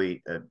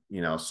basically a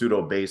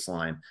pseudo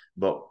baseline,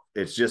 but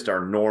it's just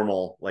our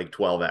normal, like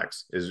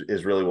 12x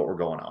is really what we're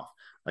going off,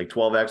 like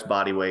 12x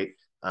body weight,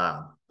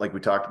 like we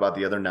talked about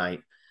the other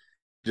night,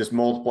 just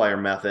multiplier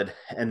method.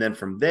 And then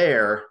from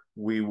there,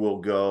 we will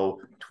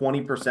go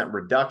 20%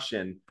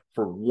 reduction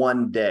for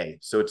one day.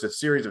 So it's a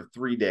series of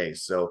 3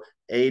 days. So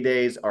A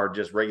days are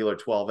just regular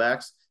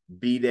 12x.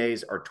 B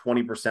days are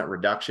 20%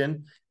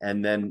 reduction.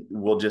 And then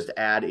we'll just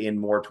add in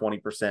more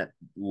 20%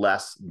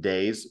 less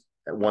days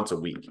once a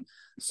week.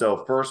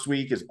 So first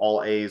week is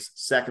all A's.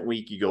 Second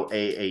week, you go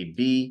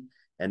AAB.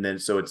 And then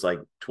so it's like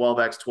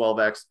 12x,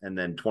 12x, and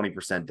then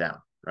 20% down,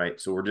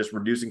 right? So we're just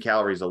reducing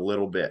calories a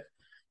little bit.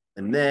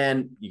 And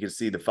then you can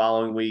see the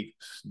following week,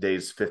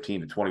 days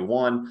 15 to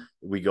 21,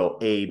 we go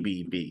A,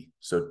 B, B.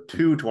 So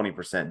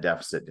 20%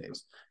 deficit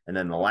days. And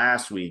then the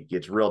last week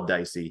gets real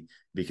dicey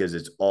because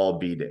it's all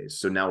B days.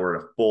 So now we're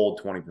at a full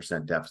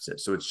 20%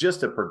 deficit. So it's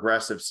just a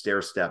progressive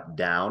stair step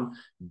down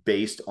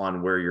based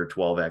on where your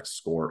 12X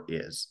score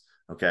is.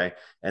 Okay.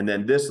 And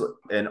then this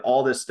and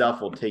all this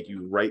stuff will take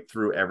you right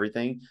through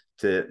everything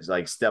to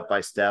like step by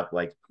step,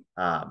 like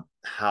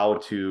how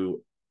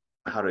to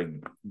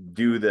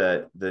do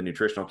the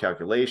nutritional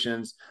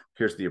calculations.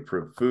 Here's the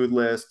approved food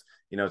list.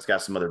 You know, it's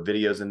got some other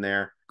videos in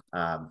there.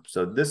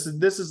 So this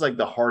is like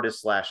the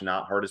hardest /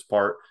 not hardest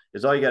part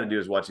is all you got to do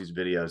is watch these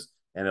videos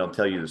and it'll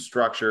tell you the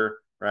structure,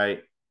 right?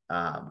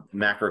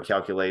 Macro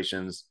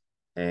calculations,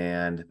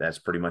 and that's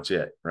pretty much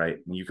it, right?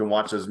 And you can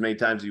watch those as many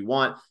times as you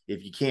want.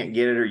 If you can't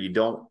get it or you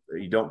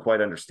don't quite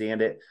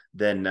understand it,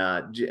 then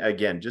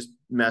again, just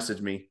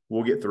message me.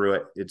 We'll get through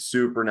it. It's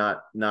super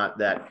not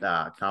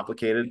that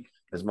complicated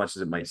as much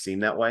as it might seem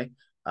that way.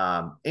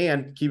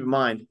 And keep in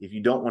mind, if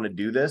you don't want to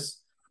do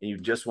this and you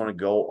just want to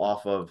go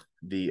off of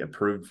the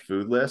approved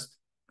food list,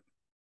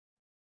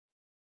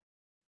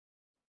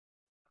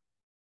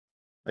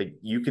 like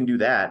you can do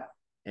that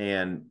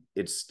and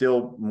it's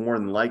still more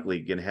than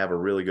likely going to have a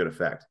really good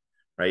effect,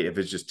 right? If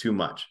it's just too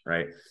much,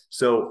 right?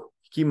 So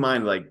keep in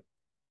mind, like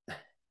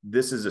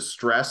this is a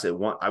stress.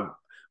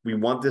 We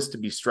want this to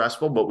be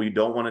stressful, but we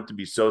don't want it to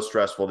be so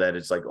stressful that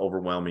it's like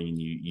overwhelming and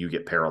you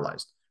get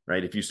paralyzed,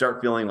 right? If you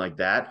start feeling like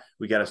that,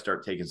 we got to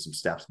start taking some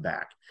steps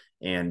back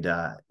and,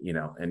 you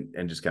know,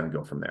 and just kind of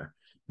go from there.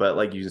 But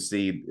like you can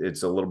see,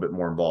 it's a little bit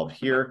more involved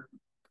here.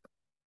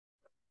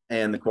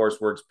 And the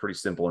coursework's pretty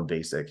simple and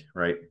basic,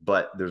 right?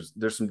 But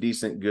there's some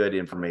decent, good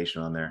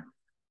information on there.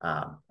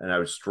 And I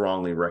would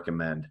strongly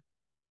recommend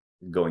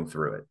going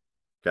through it.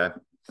 Okay.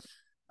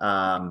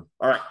 All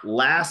right.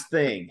 Last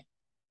thing.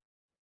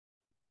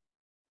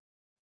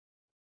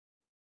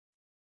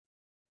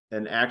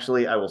 And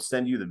actually, I will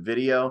send you the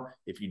video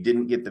if you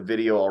didn't get the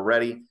video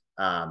already.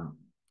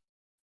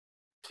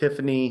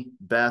 Tiffany,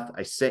 Beth,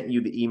 I sent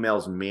you the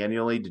emails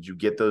manually. Did you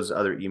get those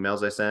other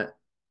emails I sent?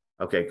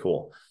 Okay,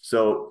 cool.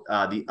 So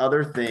the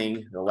other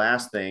thing, the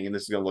last thing, and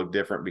this is going to look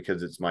different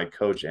because it's my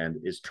coach end,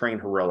 is Train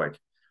Heroic.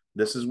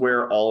 This is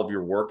where all of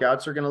your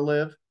workouts are going to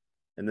live.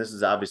 And this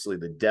is obviously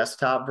the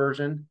desktop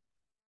version.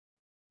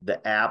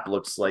 The app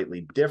looks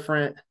slightly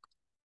different,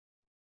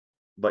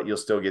 but you'll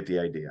still get the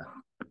idea.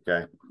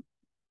 Okay.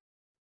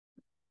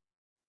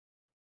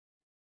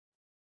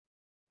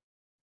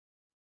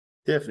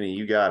 Tiffany,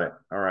 you got it.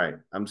 All right.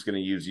 I'm just going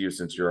to use you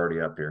since you're already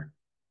up here.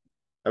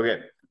 Okay.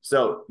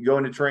 So you go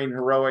into Train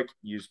Heroic,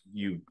 you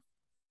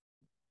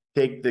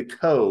take the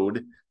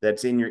code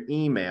that's in your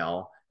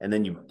email and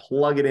then you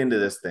plug it into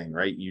this thing,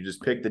 right? You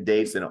just pick the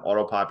dates and it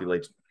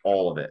auto-populates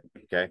all of it,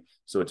 okay?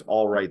 So it's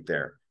all right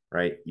there,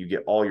 right? You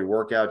get all your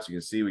workouts. You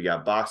can see we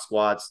got box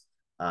squats,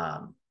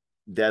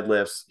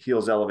 deadlifts,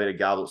 heels elevated,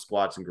 goblet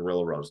squats, and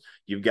gorilla rows.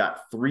 You've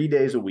got 3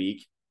 days a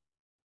week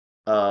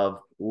of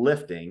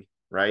lifting,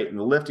 right? And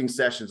the lifting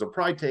sessions will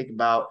probably take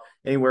about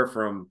anywhere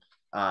from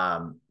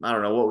I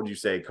don't know, what would you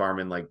say,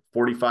 Carmen, like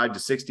 45 to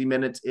 60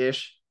 minutes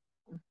ish?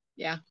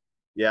 Yeah.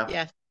 Yeah.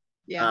 Yeah.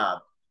 Yeah.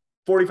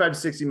 45 to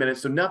 60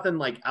 minutes. So nothing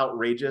like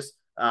outrageous,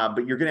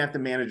 but you're going to have to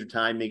manage your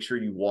time. Make sure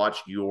you watch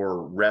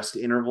your rest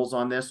intervals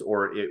on this,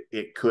 or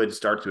it could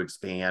start to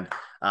expand.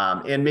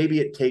 And maybe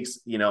it takes,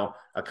 you know,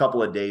 a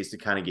couple of days to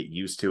kind of get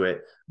used to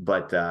it.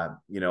 But,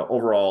 you know,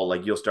 overall,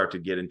 like you'll start to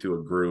get into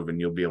a groove and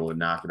you'll be able to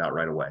knock it out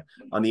right away.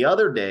 On the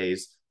other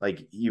days,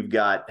 like you've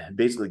got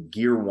basically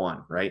gear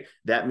 1, right?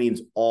 That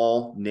means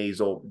all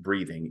nasal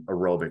breathing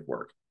aerobic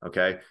work.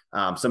 Okay.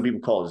 Some people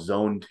call it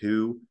zone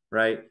 2,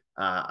 right?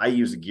 I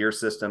use a gear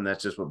system.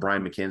 That's just what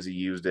Brian McKenzie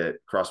used at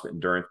CrossFit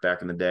Endurance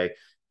back in the day.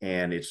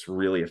 And it's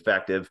really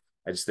effective.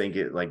 I just think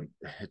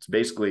it's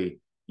basically,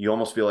 you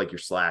almost feel like you're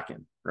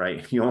slacking,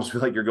 right? You almost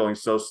feel like you're going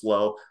so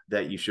slow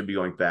that you should be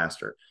going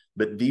faster.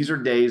 But these are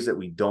days that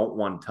we don't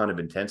want a ton of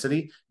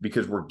intensity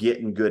because we're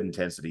getting good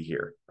intensity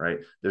here, right?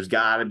 There's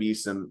got to be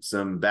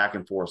some back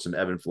and forth, some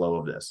ebb and flow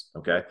of this,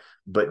 okay?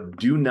 But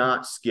do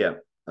not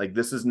skip. Like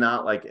this is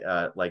not like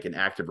an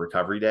active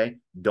recovery day.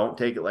 Don't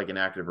take it like an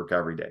active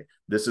recovery day.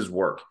 This is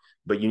work,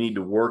 but you need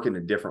to work in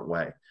a different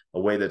way, a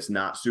way that's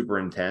not super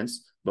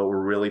intense, but we're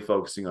really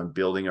focusing on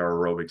building our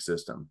aerobic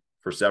system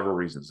for several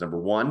reasons. Number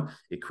one,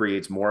 it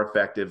creates more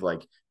effective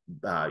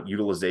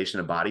utilization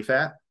of body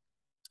fat.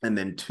 And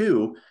then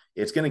 2,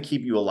 it's going to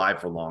keep you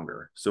alive for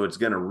longer. So it's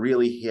going to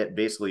really hit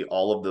basically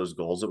all of those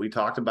goals that we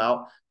talked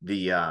about,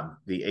 the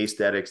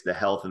aesthetics, the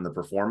health, and the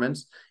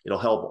performance. It'll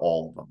help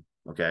all of them.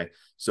 Okay.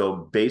 So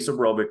base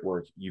aerobic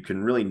work, you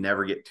can really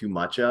never get too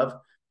much of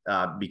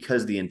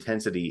because the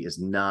intensity is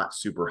not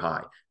super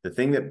high. The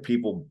thing that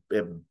people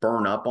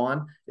burn up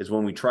on is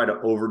when we try to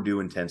overdo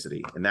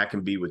intensity. And that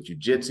can be with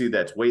jiu-jitsu,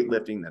 that's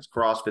weightlifting, that's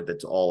CrossFit,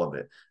 that's all of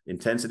it.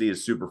 Intensity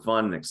is super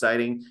fun and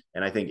exciting.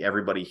 And I think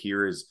everybody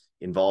here is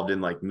involved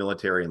in like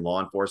military and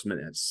law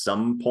enforcement at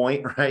some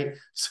point, right?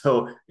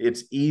 So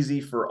it's easy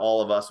for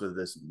all of us with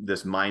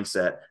this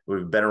mindset.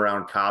 We've been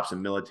around cops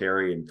and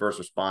military and first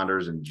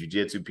responders and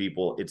jiu-jitsu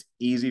people. It's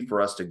easy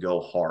for us to go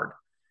hard.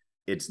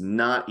 It's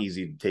not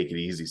easy to take it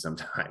easy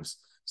sometimes.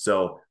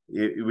 So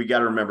we got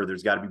to remember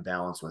there's got to be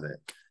balance with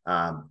it.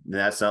 And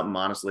that's something,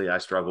 honestly, I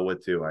struggle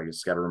with too. I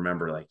just got to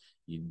remember, like,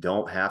 you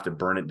don't have to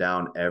burn it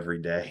down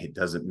every day. It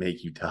doesn't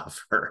make you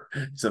tougher.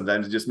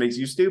 Sometimes it just makes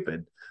you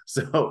stupid.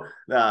 So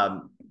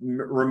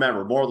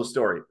remember, moral of the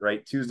story,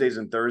 right? Tuesdays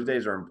and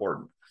Thursdays are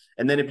important.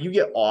 And then if you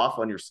get off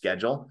on your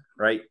schedule,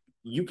 right,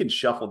 you can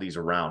shuffle these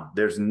around.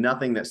 There's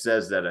nothing that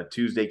says that a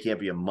Tuesday can't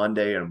be a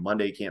Monday and a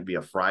Monday can't be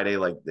a Friday.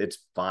 Like,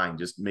 it's fine.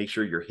 Just make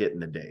sure you're hitting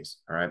the days.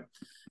 All right.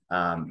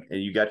 And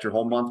you got your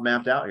whole month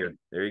mapped out here.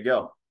 There you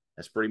go.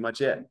 That's pretty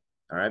much it.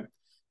 All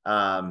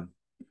right.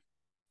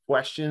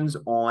 Questions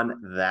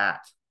on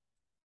that?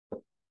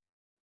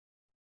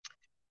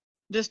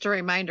 Just a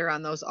reminder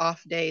on those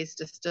off days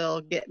to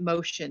still get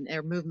motion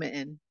or movement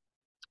in.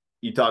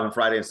 You talking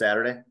Friday and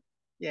Saturday?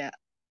 Yeah.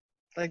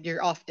 Like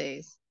your off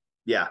days.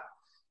 Yeah.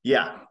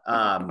 Yeah.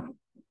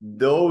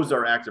 Those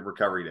are active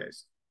recovery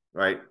days,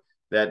 right?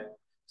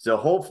 So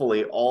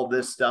hopefully all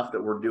this stuff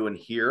that we're doing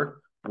here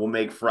will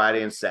make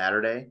Friday and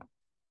Saturday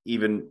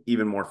even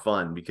more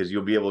fun, because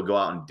you'll be able to go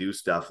out and do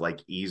stuff like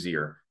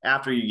easier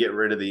after you get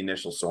rid of the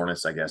initial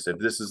soreness, I guess. If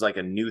this is like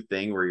a new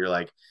thing where you're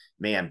like,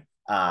 man,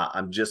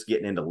 I'm just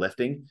getting into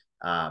lifting,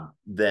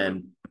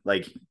 then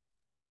like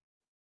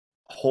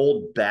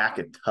hold back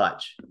a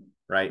touch,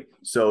 right?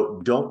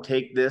 So don't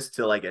take this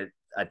to like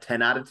a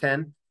 10 out of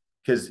 10,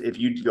 because if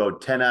you go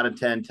 10 out of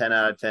 10, 10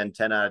 out of 10,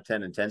 10 out of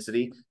 10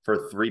 intensity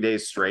for 3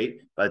 days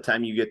straight, by the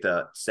time you get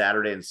to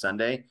Saturday and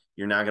Sunday,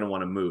 you're not going to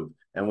want to move.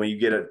 And when you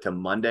get it to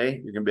Monday,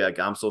 you're going to be like,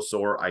 I'm so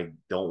sore, I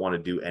don't want to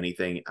do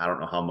anything. I don't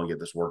know how I'm going to get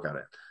this workout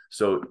in.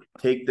 So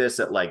take this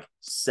at like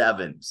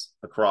 7s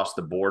across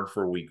the board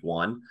for week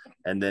 1.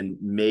 And then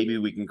maybe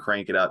we can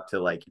crank it up to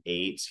like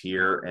 8s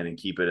here and then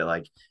keep it at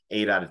like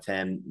 8 out of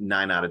 10,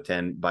 9 out of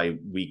 10 by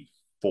week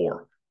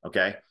 4.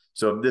 Okay.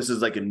 So if this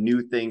is like a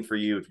new thing for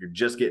you, if you're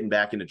just getting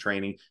back into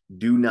training,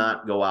 do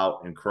not go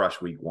out and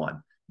crush week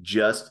 1.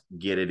 Just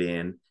get it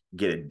in,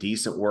 get a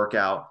decent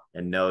workout,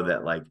 and know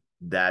that like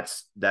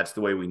that's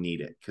the way we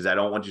need it. Because I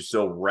don't want you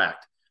so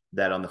wrecked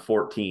that on the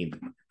 14th,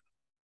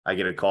 I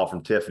get a call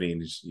from Tiffany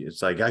and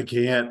it's like, I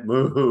can't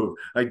move.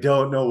 I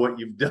don't know what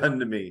you've done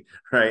to me,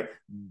 right?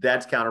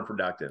 That's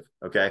counterproductive,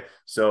 okay?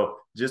 So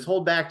just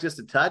hold back just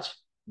a touch,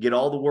 get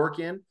all the work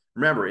in.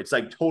 Remember, it's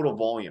like total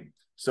volume.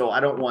 So I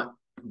don't want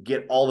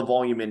get all the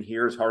volume in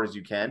here as hard as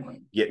you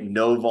can, get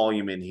no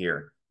volume in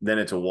here, then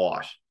it's a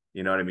wash.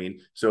 You know what I mean?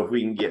 So if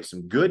we can get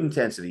some good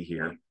intensity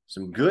here,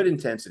 some good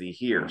intensity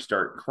here,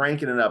 start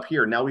cranking it up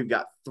here. Now we've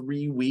got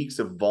 3 weeks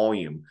of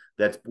volume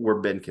that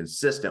we've been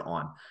consistent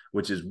on,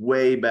 which is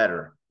way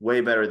better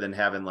than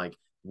having like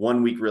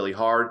 1 week really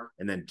hard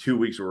and then 2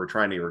 weeks where we're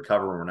trying to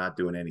recover and we're not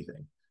doing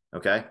anything.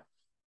 Okay.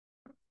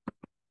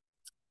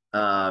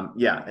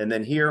 Yeah. And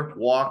then here,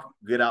 walk,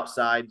 get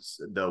outside.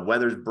 The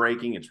weather's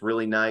breaking. It's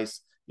really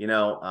nice. You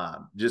know,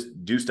 just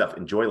do stuff,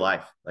 enjoy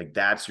life. Like,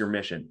 that's your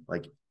mission.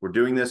 Like, we're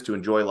doing this to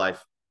enjoy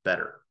life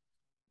better.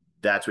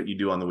 That's what you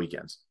do on the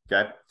weekends.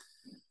 Okay.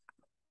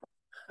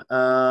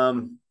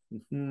 All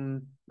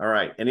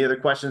right. Any other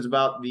questions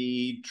about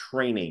the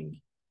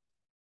training?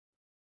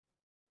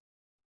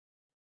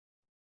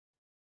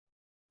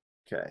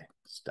 Okay.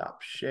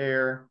 Stop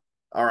share.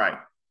 All right.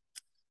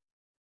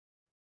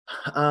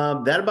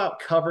 That about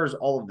covers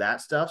all of that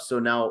stuff. So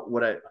now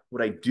what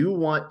I do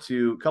want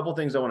to, a couple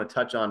things I want to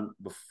touch on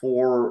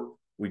before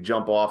we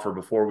jump off or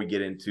before we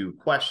get into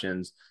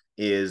questions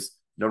is,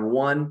 number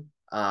one,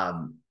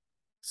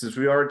 since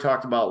we already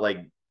talked about like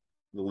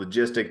the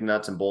logistic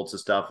nuts and bolts of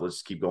stuff,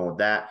 let's keep going with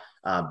that.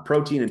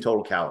 Protein and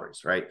total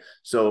calories, right?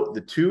 So the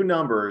two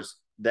numbers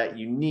that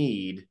you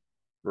need,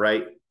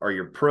 right, are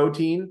your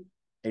protein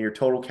and your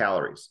total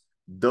calories.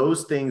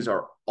 Those things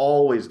are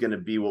always going to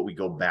be what we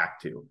go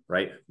back to,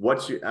 right?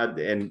 What's your,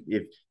 and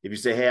if you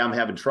say, hey, I'm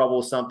having trouble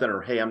with something,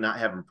 or hey, I'm not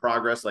having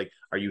progress, like,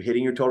 are you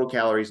hitting your total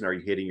calories and are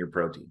you hitting your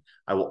protein?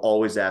 I will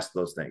always ask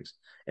those things.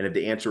 And if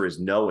the answer is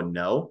no and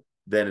no,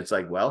 then it's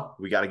like, well,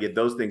 we got to get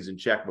those things in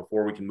check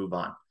before we can move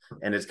on.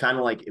 And it's kind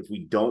of like, if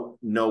we don't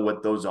know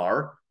what those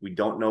are, we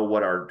don't know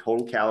what our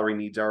total calorie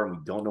needs are, and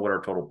we don't know what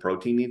our total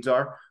protein needs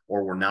are,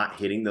 or we're not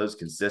hitting those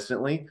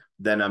consistently,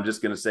 then I'm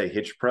just going to say,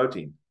 hit your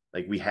protein.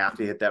 Like, we have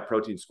to hit that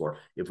protein score.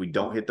 If we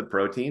don't hit the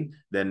protein,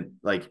 then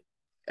like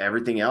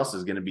everything else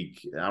is going to be,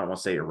 I don't want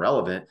to say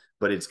irrelevant,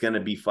 but it's going to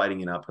be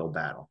fighting an uphill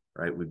battle,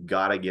 right? We've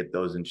got to get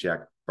those in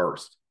check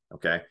first.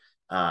 Okay.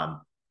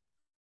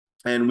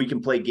 And we can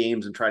play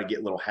games and try to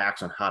get little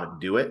hacks on how to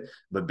do it.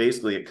 But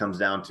basically it comes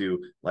down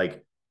to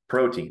like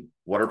protein.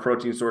 What are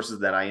protein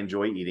sources that I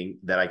enjoy eating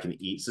that I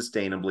can eat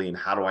sustainably? And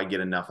how do I get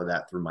enough of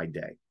that through my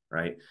day?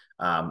 Right.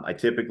 I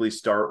typically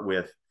start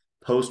with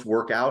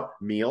post-workout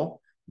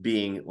meal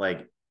being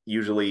like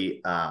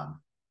usually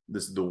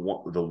this is the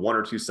one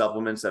or two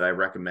supplements that I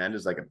recommend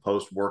is like a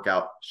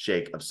post-workout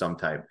shake of some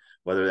type,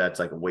 whether that's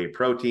like a whey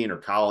protein or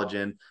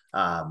collagen,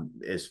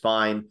 is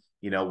fine.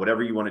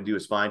 Whatever you want to do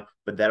is fine,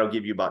 but that'll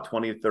give you about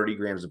 20 to 30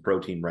 grams of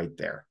protein right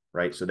there,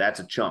 right? So that's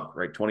a chunk,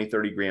 right? 20,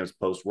 30 grams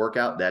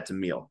post-workout, that's a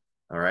meal,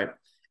 all right?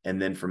 And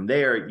then from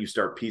there, you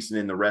start piecing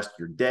in the rest of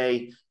your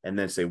day and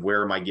then say,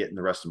 where am I getting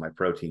the rest of my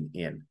protein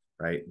in,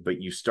 right? But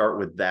you start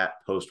with that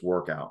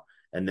post-workout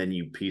and then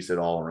you piece it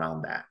all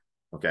around that,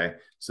 okay?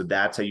 So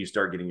that's how you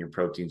start getting your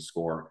protein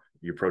score,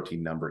 your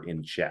protein number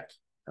in check,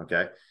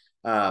 okay?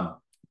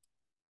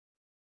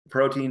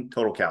 Protein,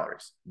 total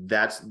calories.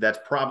 That's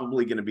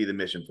probably going to be the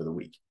mission for the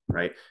week,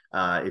 right?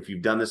 If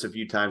you've done this a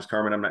few times,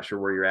 Carmen, I'm not sure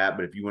where you're at,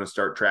 but if you want to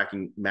start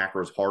tracking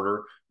macros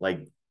harder,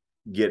 like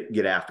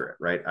get after it,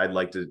 right? I'd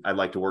like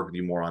to work with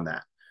you more on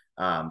that,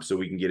 so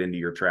we can get into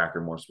your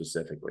tracker more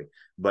specifically.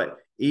 But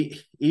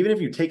even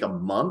if you take a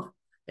month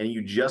and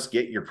you just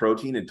get your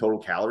protein and total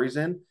calories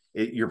in,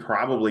 you're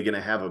probably going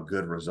to have a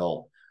good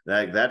result.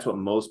 That's what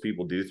most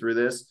people do through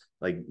this.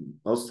 Like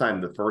most of the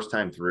time, the first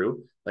time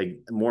through, like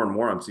more and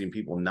more, I'm seeing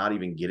people not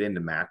even get into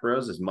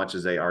macros as much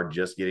as they are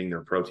just getting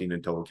their protein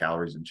and total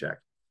calories in check.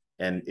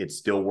 And it's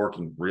still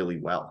working really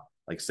well,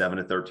 like 7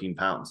 to 13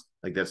 pounds.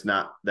 Like that's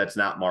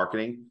not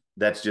marketing.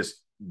 That's just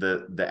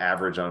the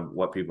average on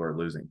what people are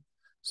losing.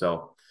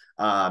 So,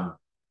 and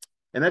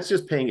that's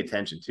just paying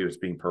attention to, it's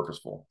being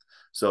purposeful.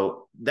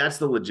 So that's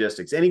the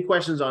logistics. Any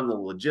questions on the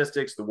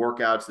logistics, the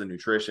workouts, the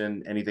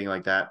nutrition, anything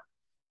like that?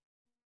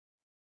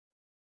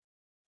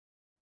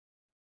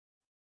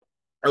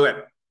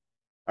 Okay.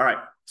 All right.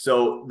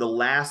 So the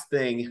last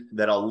thing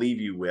that I'll leave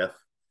you with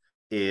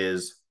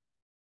is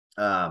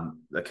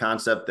the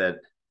concept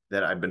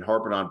that I've been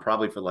harping on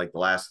probably for like the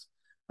last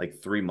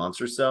 3 months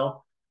or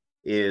so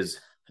is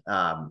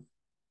the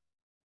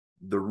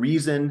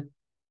reason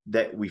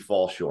that we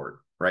fall short,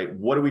 right?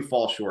 What do we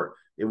fall short?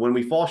 When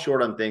we fall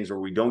short on things or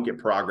we don't get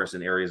progress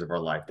in areas of our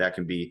life, that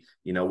can be,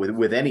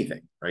 with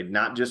anything, right?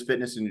 Not just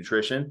fitness and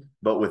nutrition,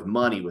 but with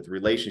money, with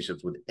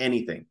relationships, with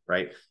anything,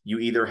 right?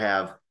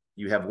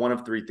 You have one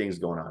of three things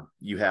going on.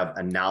 You have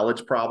a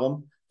knowledge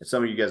problem. And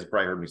some of you guys have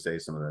probably heard me say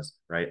some of this,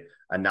 right?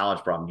 A knowledge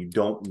problem. You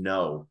don't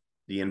know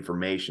the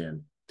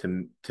information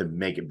to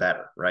make it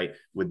better, right?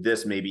 With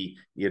this, maybe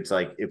it's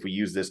like, if we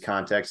use this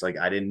context, like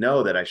I didn't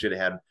know that I should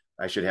have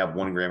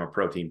 1 gram of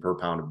protein per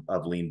pound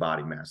of lean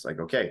body mass. Like,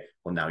 okay,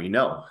 well now you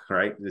know,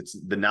 right? It's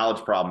the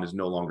knowledge problem is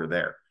no longer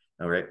there.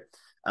 All right.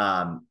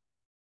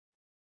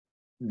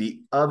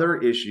 The other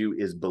issue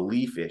is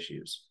belief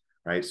issues,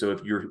 right? So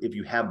if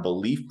you have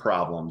belief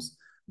problems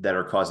that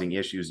are causing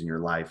issues in your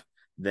life,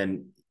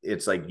 then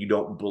it's like you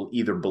don't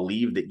either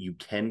believe that you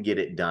can get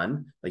it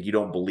done, like you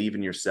don't believe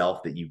in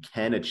yourself that you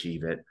can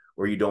achieve it,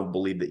 or you don't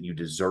believe that you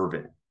deserve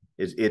it.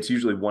 It's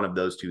usually one of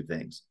those two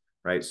things,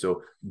 right?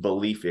 So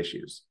belief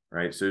issues,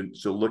 right? So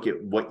look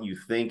at what you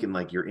think and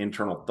like your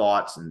internal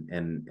thoughts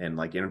and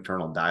like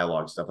internal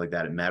dialogue, stuff like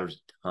that. It matters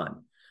a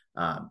ton.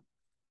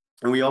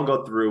 And we all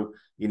go through,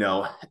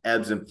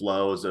 ebbs and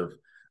flows of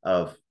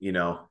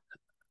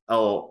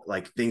oh,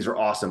 like things are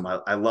awesome.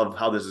 I love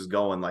how this is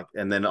going. Like,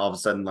 and then all of a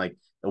sudden, like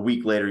a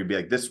week later, you'd be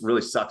like, this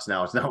really sucks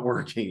now. It's not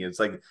working. It's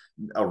like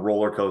a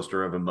roller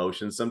coaster of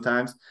emotions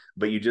sometimes,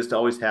 but you just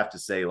always have to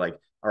say like,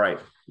 all right,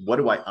 what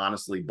do I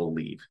honestly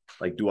believe?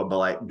 Like, do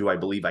I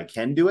believe I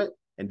can do it?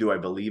 And do I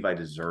believe I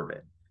deserve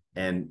it?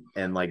 And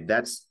like,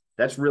 that's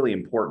really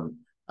important.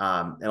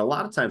 And a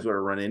lot of times what I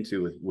run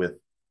into with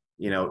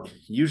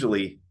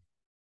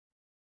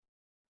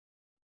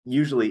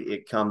usually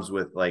it comes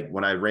with like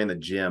when I ran the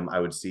gym, I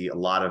would see a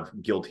lot of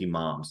guilty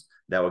moms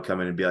that would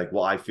come in and be like,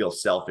 well, I feel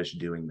selfish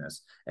doing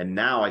this. And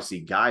now I see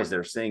guys that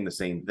are saying the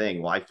same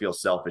thing. Well, I feel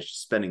selfish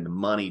spending the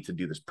money to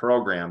do this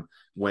program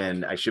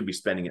when I should be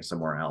spending it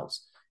somewhere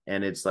else.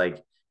 And it's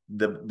like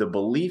the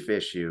belief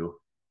issue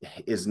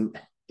is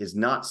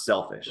not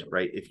selfish,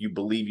 right? If you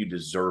believe you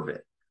deserve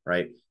it,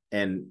 right?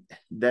 And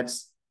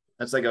that's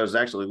like, I was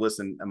actually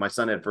listening, my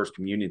son had first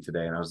communion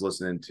today and I was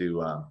listening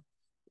to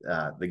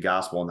the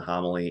gospel and the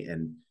homily,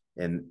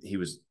 and he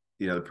was,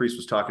 the priest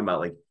was talking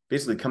about like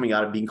basically coming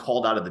out of being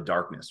called out of the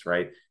darkness,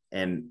 right?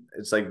 And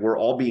it's like we're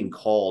all being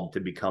called to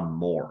become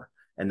more,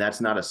 and that's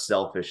not a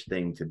selfish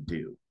thing to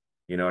do.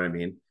 You know what I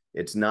mean?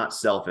 It's not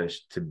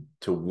selfish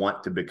to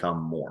want to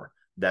become more.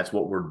 That's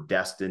what we're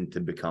destined to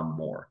become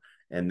more.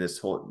 And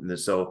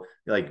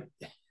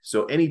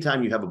so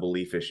anytime you have a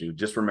belief issue,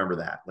 just remember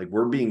that like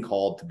we're being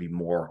called to be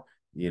more,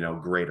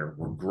 greater,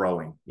 we're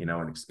growing,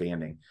 and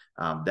expanding.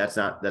 That's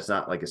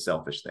not like a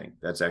selfish thing.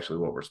 That's actually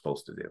what we're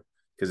supposed to do,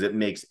 because it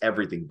makes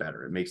everything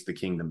better. It makes the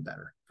kingdom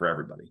better for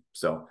everybody.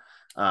 So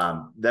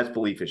that's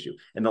belief issue.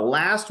 And the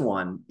last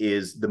one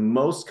is the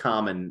most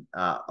common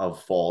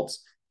of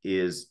faults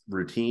is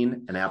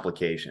routine and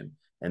application.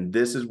 And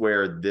this is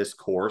where this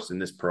course and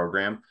this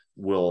program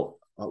will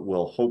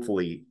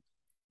hopefully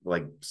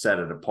like set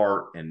it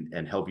apart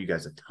and help you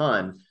guys a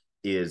ton,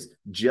 is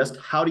just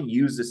how to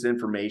use this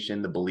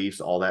information, the beliefs,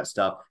 all that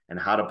stuff, and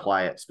how to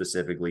apply it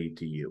specifically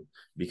to you,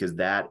 because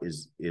that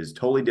is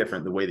totally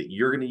different. The way that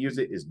you're going to use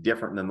it is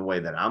different than the way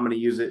that I'm going to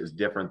use it, is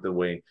different the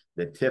way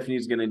that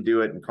Tiffany's going to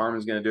do it and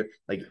Carmen's going to do it.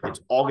 Like, it's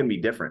all going to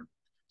be different.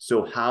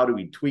 So how do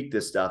we tweak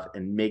this stuff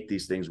and make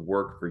these things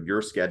work for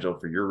your schedule,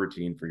 for your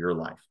routine, for your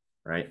life,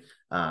 right?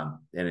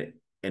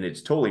 And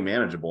it's totally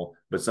manageable,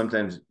 but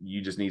sometimes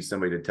you just need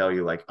somebody to tell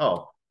you, like,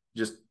 oh,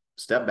 just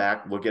step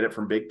back, look at it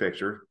from big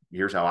picture.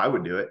 Here's how I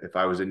would do it if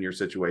I was in your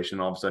situation.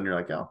 All of a sudden you're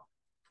like, oh,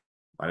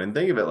 I didn't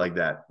think of it like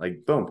that.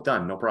 Like, boom,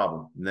 done, no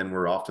problem. And then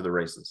we're off to the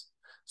races.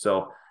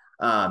 So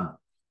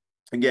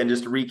again,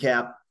 just to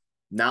recap,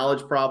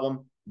 knowledge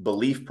problem,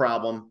 belief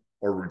problem,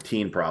 or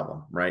routine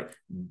problem, right?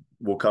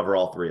 We'll cover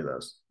all three of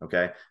those.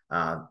 Okay.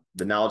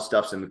 The knowledge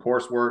stuff's in the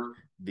coursework.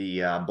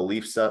 The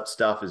belief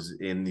stuff is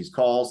in these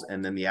calls,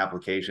 and then the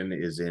application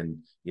is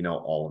in,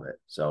 all of it.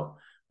 So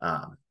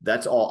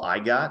that's all I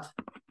got.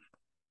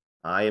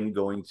 I am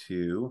going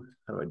to,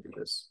 how do I do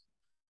this?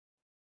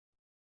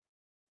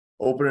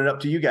 Open it up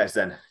to you guys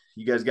then.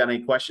 You guys got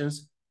any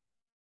questions?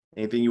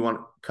 Anything you want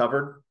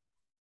covered?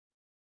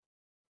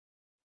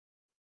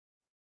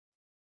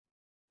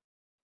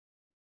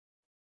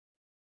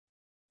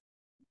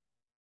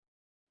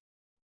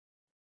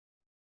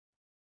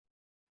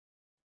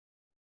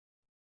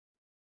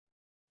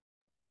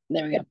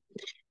 There we go.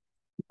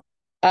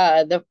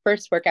 The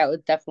first workout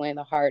was definitely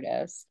the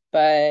hardest,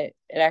 but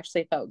it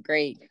actually felt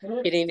great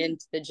getting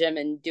into the gym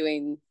and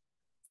doing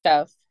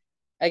stuff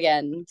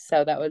again.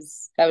 So that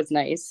was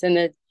nice.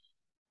 And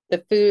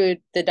the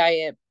food, the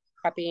diet,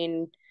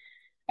 prepping,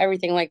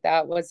 everything like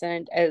that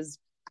wasn't as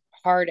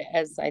hard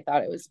as I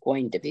thought it was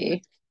going to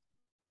be.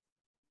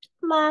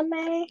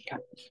 Mommy.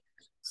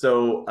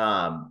 So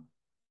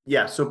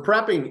yeah, so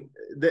prepping,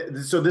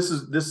 so this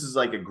is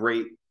like a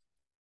great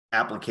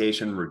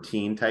application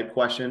routine type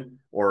question,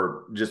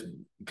 or just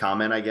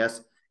comment, I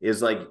guess, is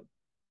like,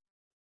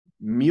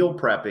 meal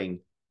prepping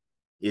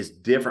is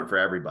different for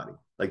everybody.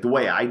 Like, the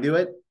way I do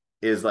it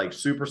is like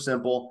super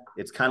simple.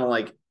 It's kind of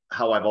like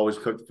how I've always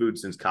cooked food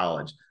since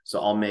college.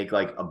 So I'll make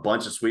like a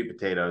bunch of sweet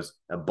potatoes,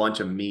 a bunch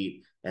of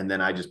meat, and then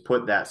I just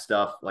put that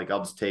stuff, like,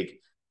 I'll just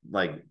take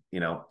like,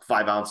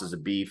 5 ounces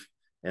of beef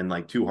and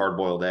like 2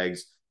 hard-boiled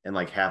eggs and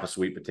like half a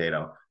sweet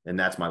potato, and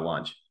that's my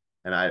lunch.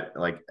 And I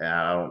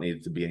don't need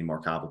it to be any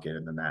more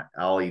complicated than that.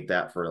 I'll eat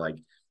that for like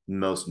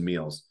most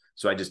meals.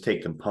 So I just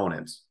take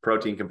components: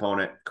 protein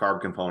component,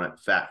 carb component,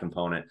 fat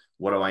component.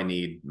 What do I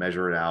need?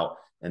 Measure it out,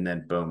 and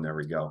then boom, there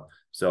we go.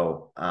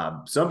 So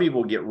some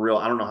people get real,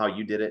 I don't know how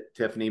you did it,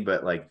 Tiffany,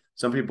 but like,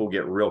 some people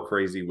get real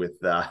crazy with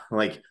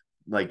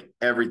like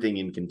everything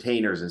in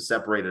containers and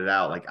separate it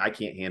out. Like, I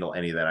can't handle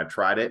any of that. I've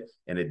tried it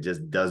and it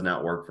just does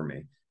not work for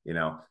me,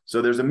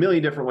 So there's a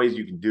million different ways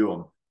you can do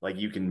them. Like,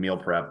 you can meal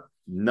prep.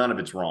 None of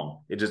it's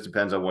wrong. It just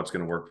depends on what's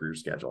going to work for your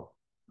schedule.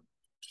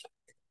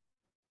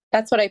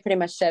 That's what I pretty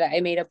much did.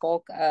 I made a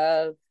bulk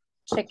of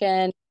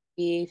chicken,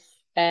 beef,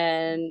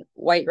 and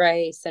white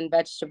rice and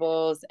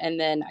vegetables, and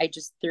then I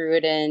just threw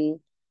it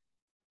in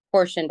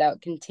portioned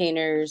out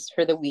containers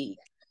for the week,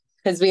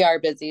 because we are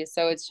busy,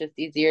 so it's just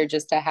easier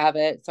just to have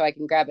it so I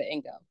can grab it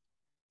and go.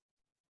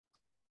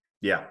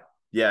 Yeah.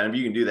 And if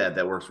you can do that,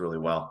 that works really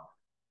well,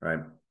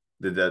 right?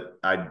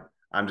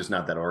 I'm just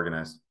not that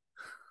organized.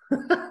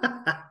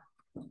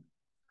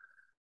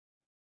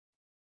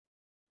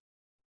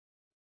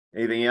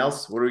 Anything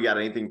else? What do we got?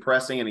 Anything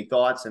pressing? Any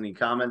thoughts? Any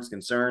comments,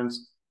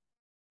 concerns?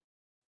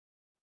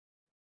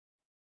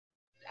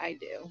 I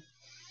do.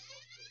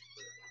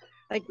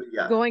 Like,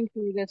 going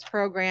through this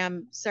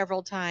program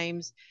several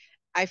times,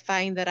 I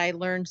find that I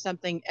learn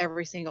something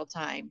every single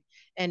time,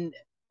 and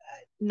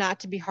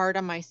not to be hard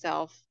on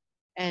myself,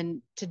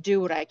 and to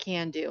do what I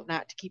can do,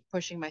 not to keep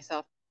pushing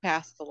myself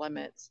past the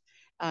limits.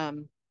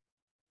 And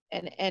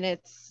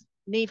it's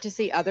neat to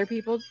see other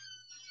people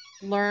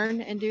learn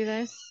and do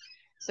this.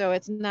 So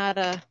it's not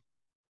a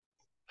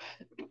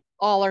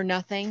all or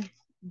nothing.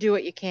 Do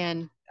what you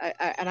can.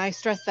 And I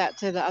stress that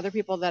to the other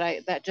people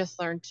that just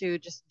learned to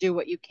just do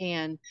what you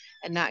can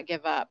and not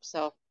give up.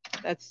 So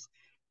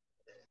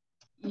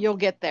you'll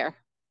get there.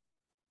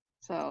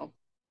 So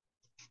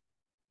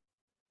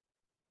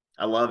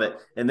I love it.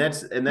 And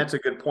that's a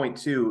good point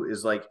too,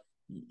 is like,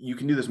 you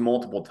can do this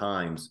multiple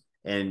times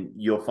and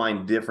you'll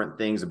find different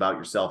things about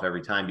yourself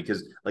every time,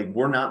 because like,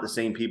 we're not the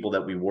same people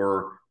that we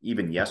were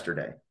even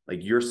yesterday.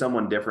 Like, you're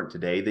someone different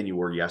today than you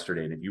were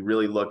yesterday. And if you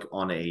really look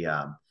on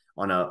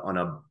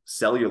a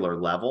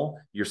cellular level,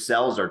 your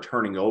cells are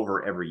turning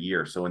over every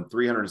year. So in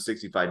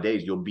 365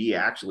 days, you'll be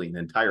actually an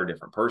entire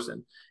different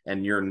person.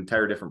 And you're an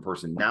entire different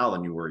person now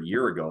than you were a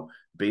year ago,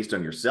 based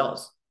on your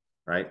cells,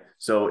 right?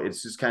 So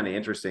it's just kind of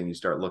interesting. You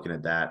start looking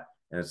at that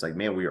and it's like,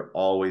 man, we are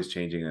always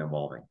changing and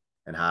evolving.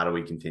 And how do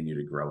we continue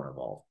to grow and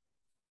evolve?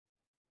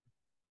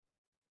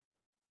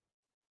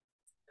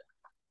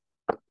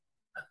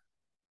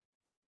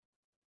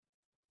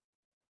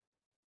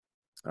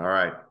 All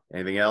right.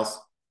 Anything else?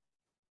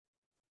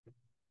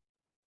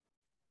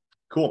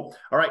 Cool.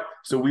 All right.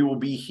 So we will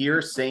be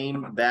here,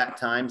 same bat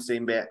time,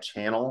 same bat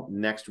channel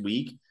next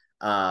week.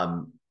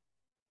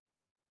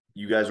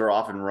 You guys are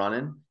off and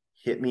running.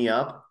 Hit me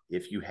up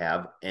if you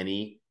have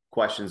any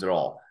questions at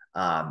all.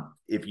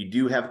 If you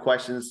do have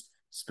questions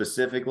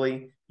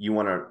specifically, you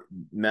want to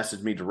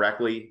message me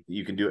directly,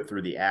 you can do it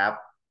through the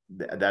app.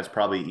 That's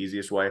probably the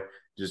easiest way.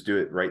 Just do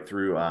it right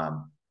through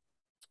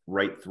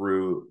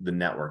the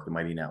network, the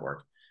Mighty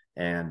Network.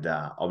 And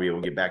I'll be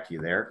able to get back to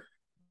you there.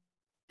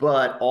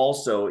 But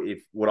also,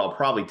 what I'll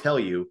probably tell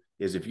you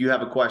is if you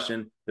have a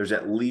question, there's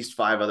at least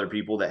 5 other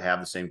people that have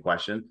the same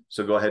question.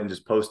 So go ahead and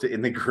just post it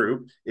in the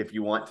group if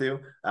you want to,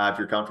 if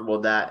you're comfortable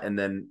with that, and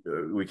then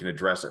we can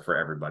address it for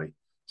everybody.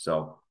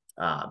 So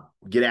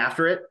get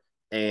after it.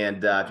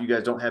 And if you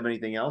guys don't have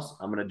anything else,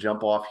 I'm going to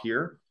jump off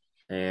here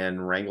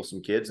and wrangle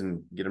some kids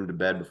and get them to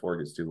bed before it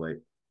gets too late.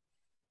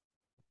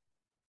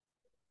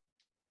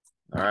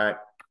 All right.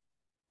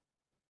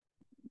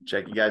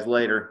 Check you guys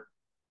later.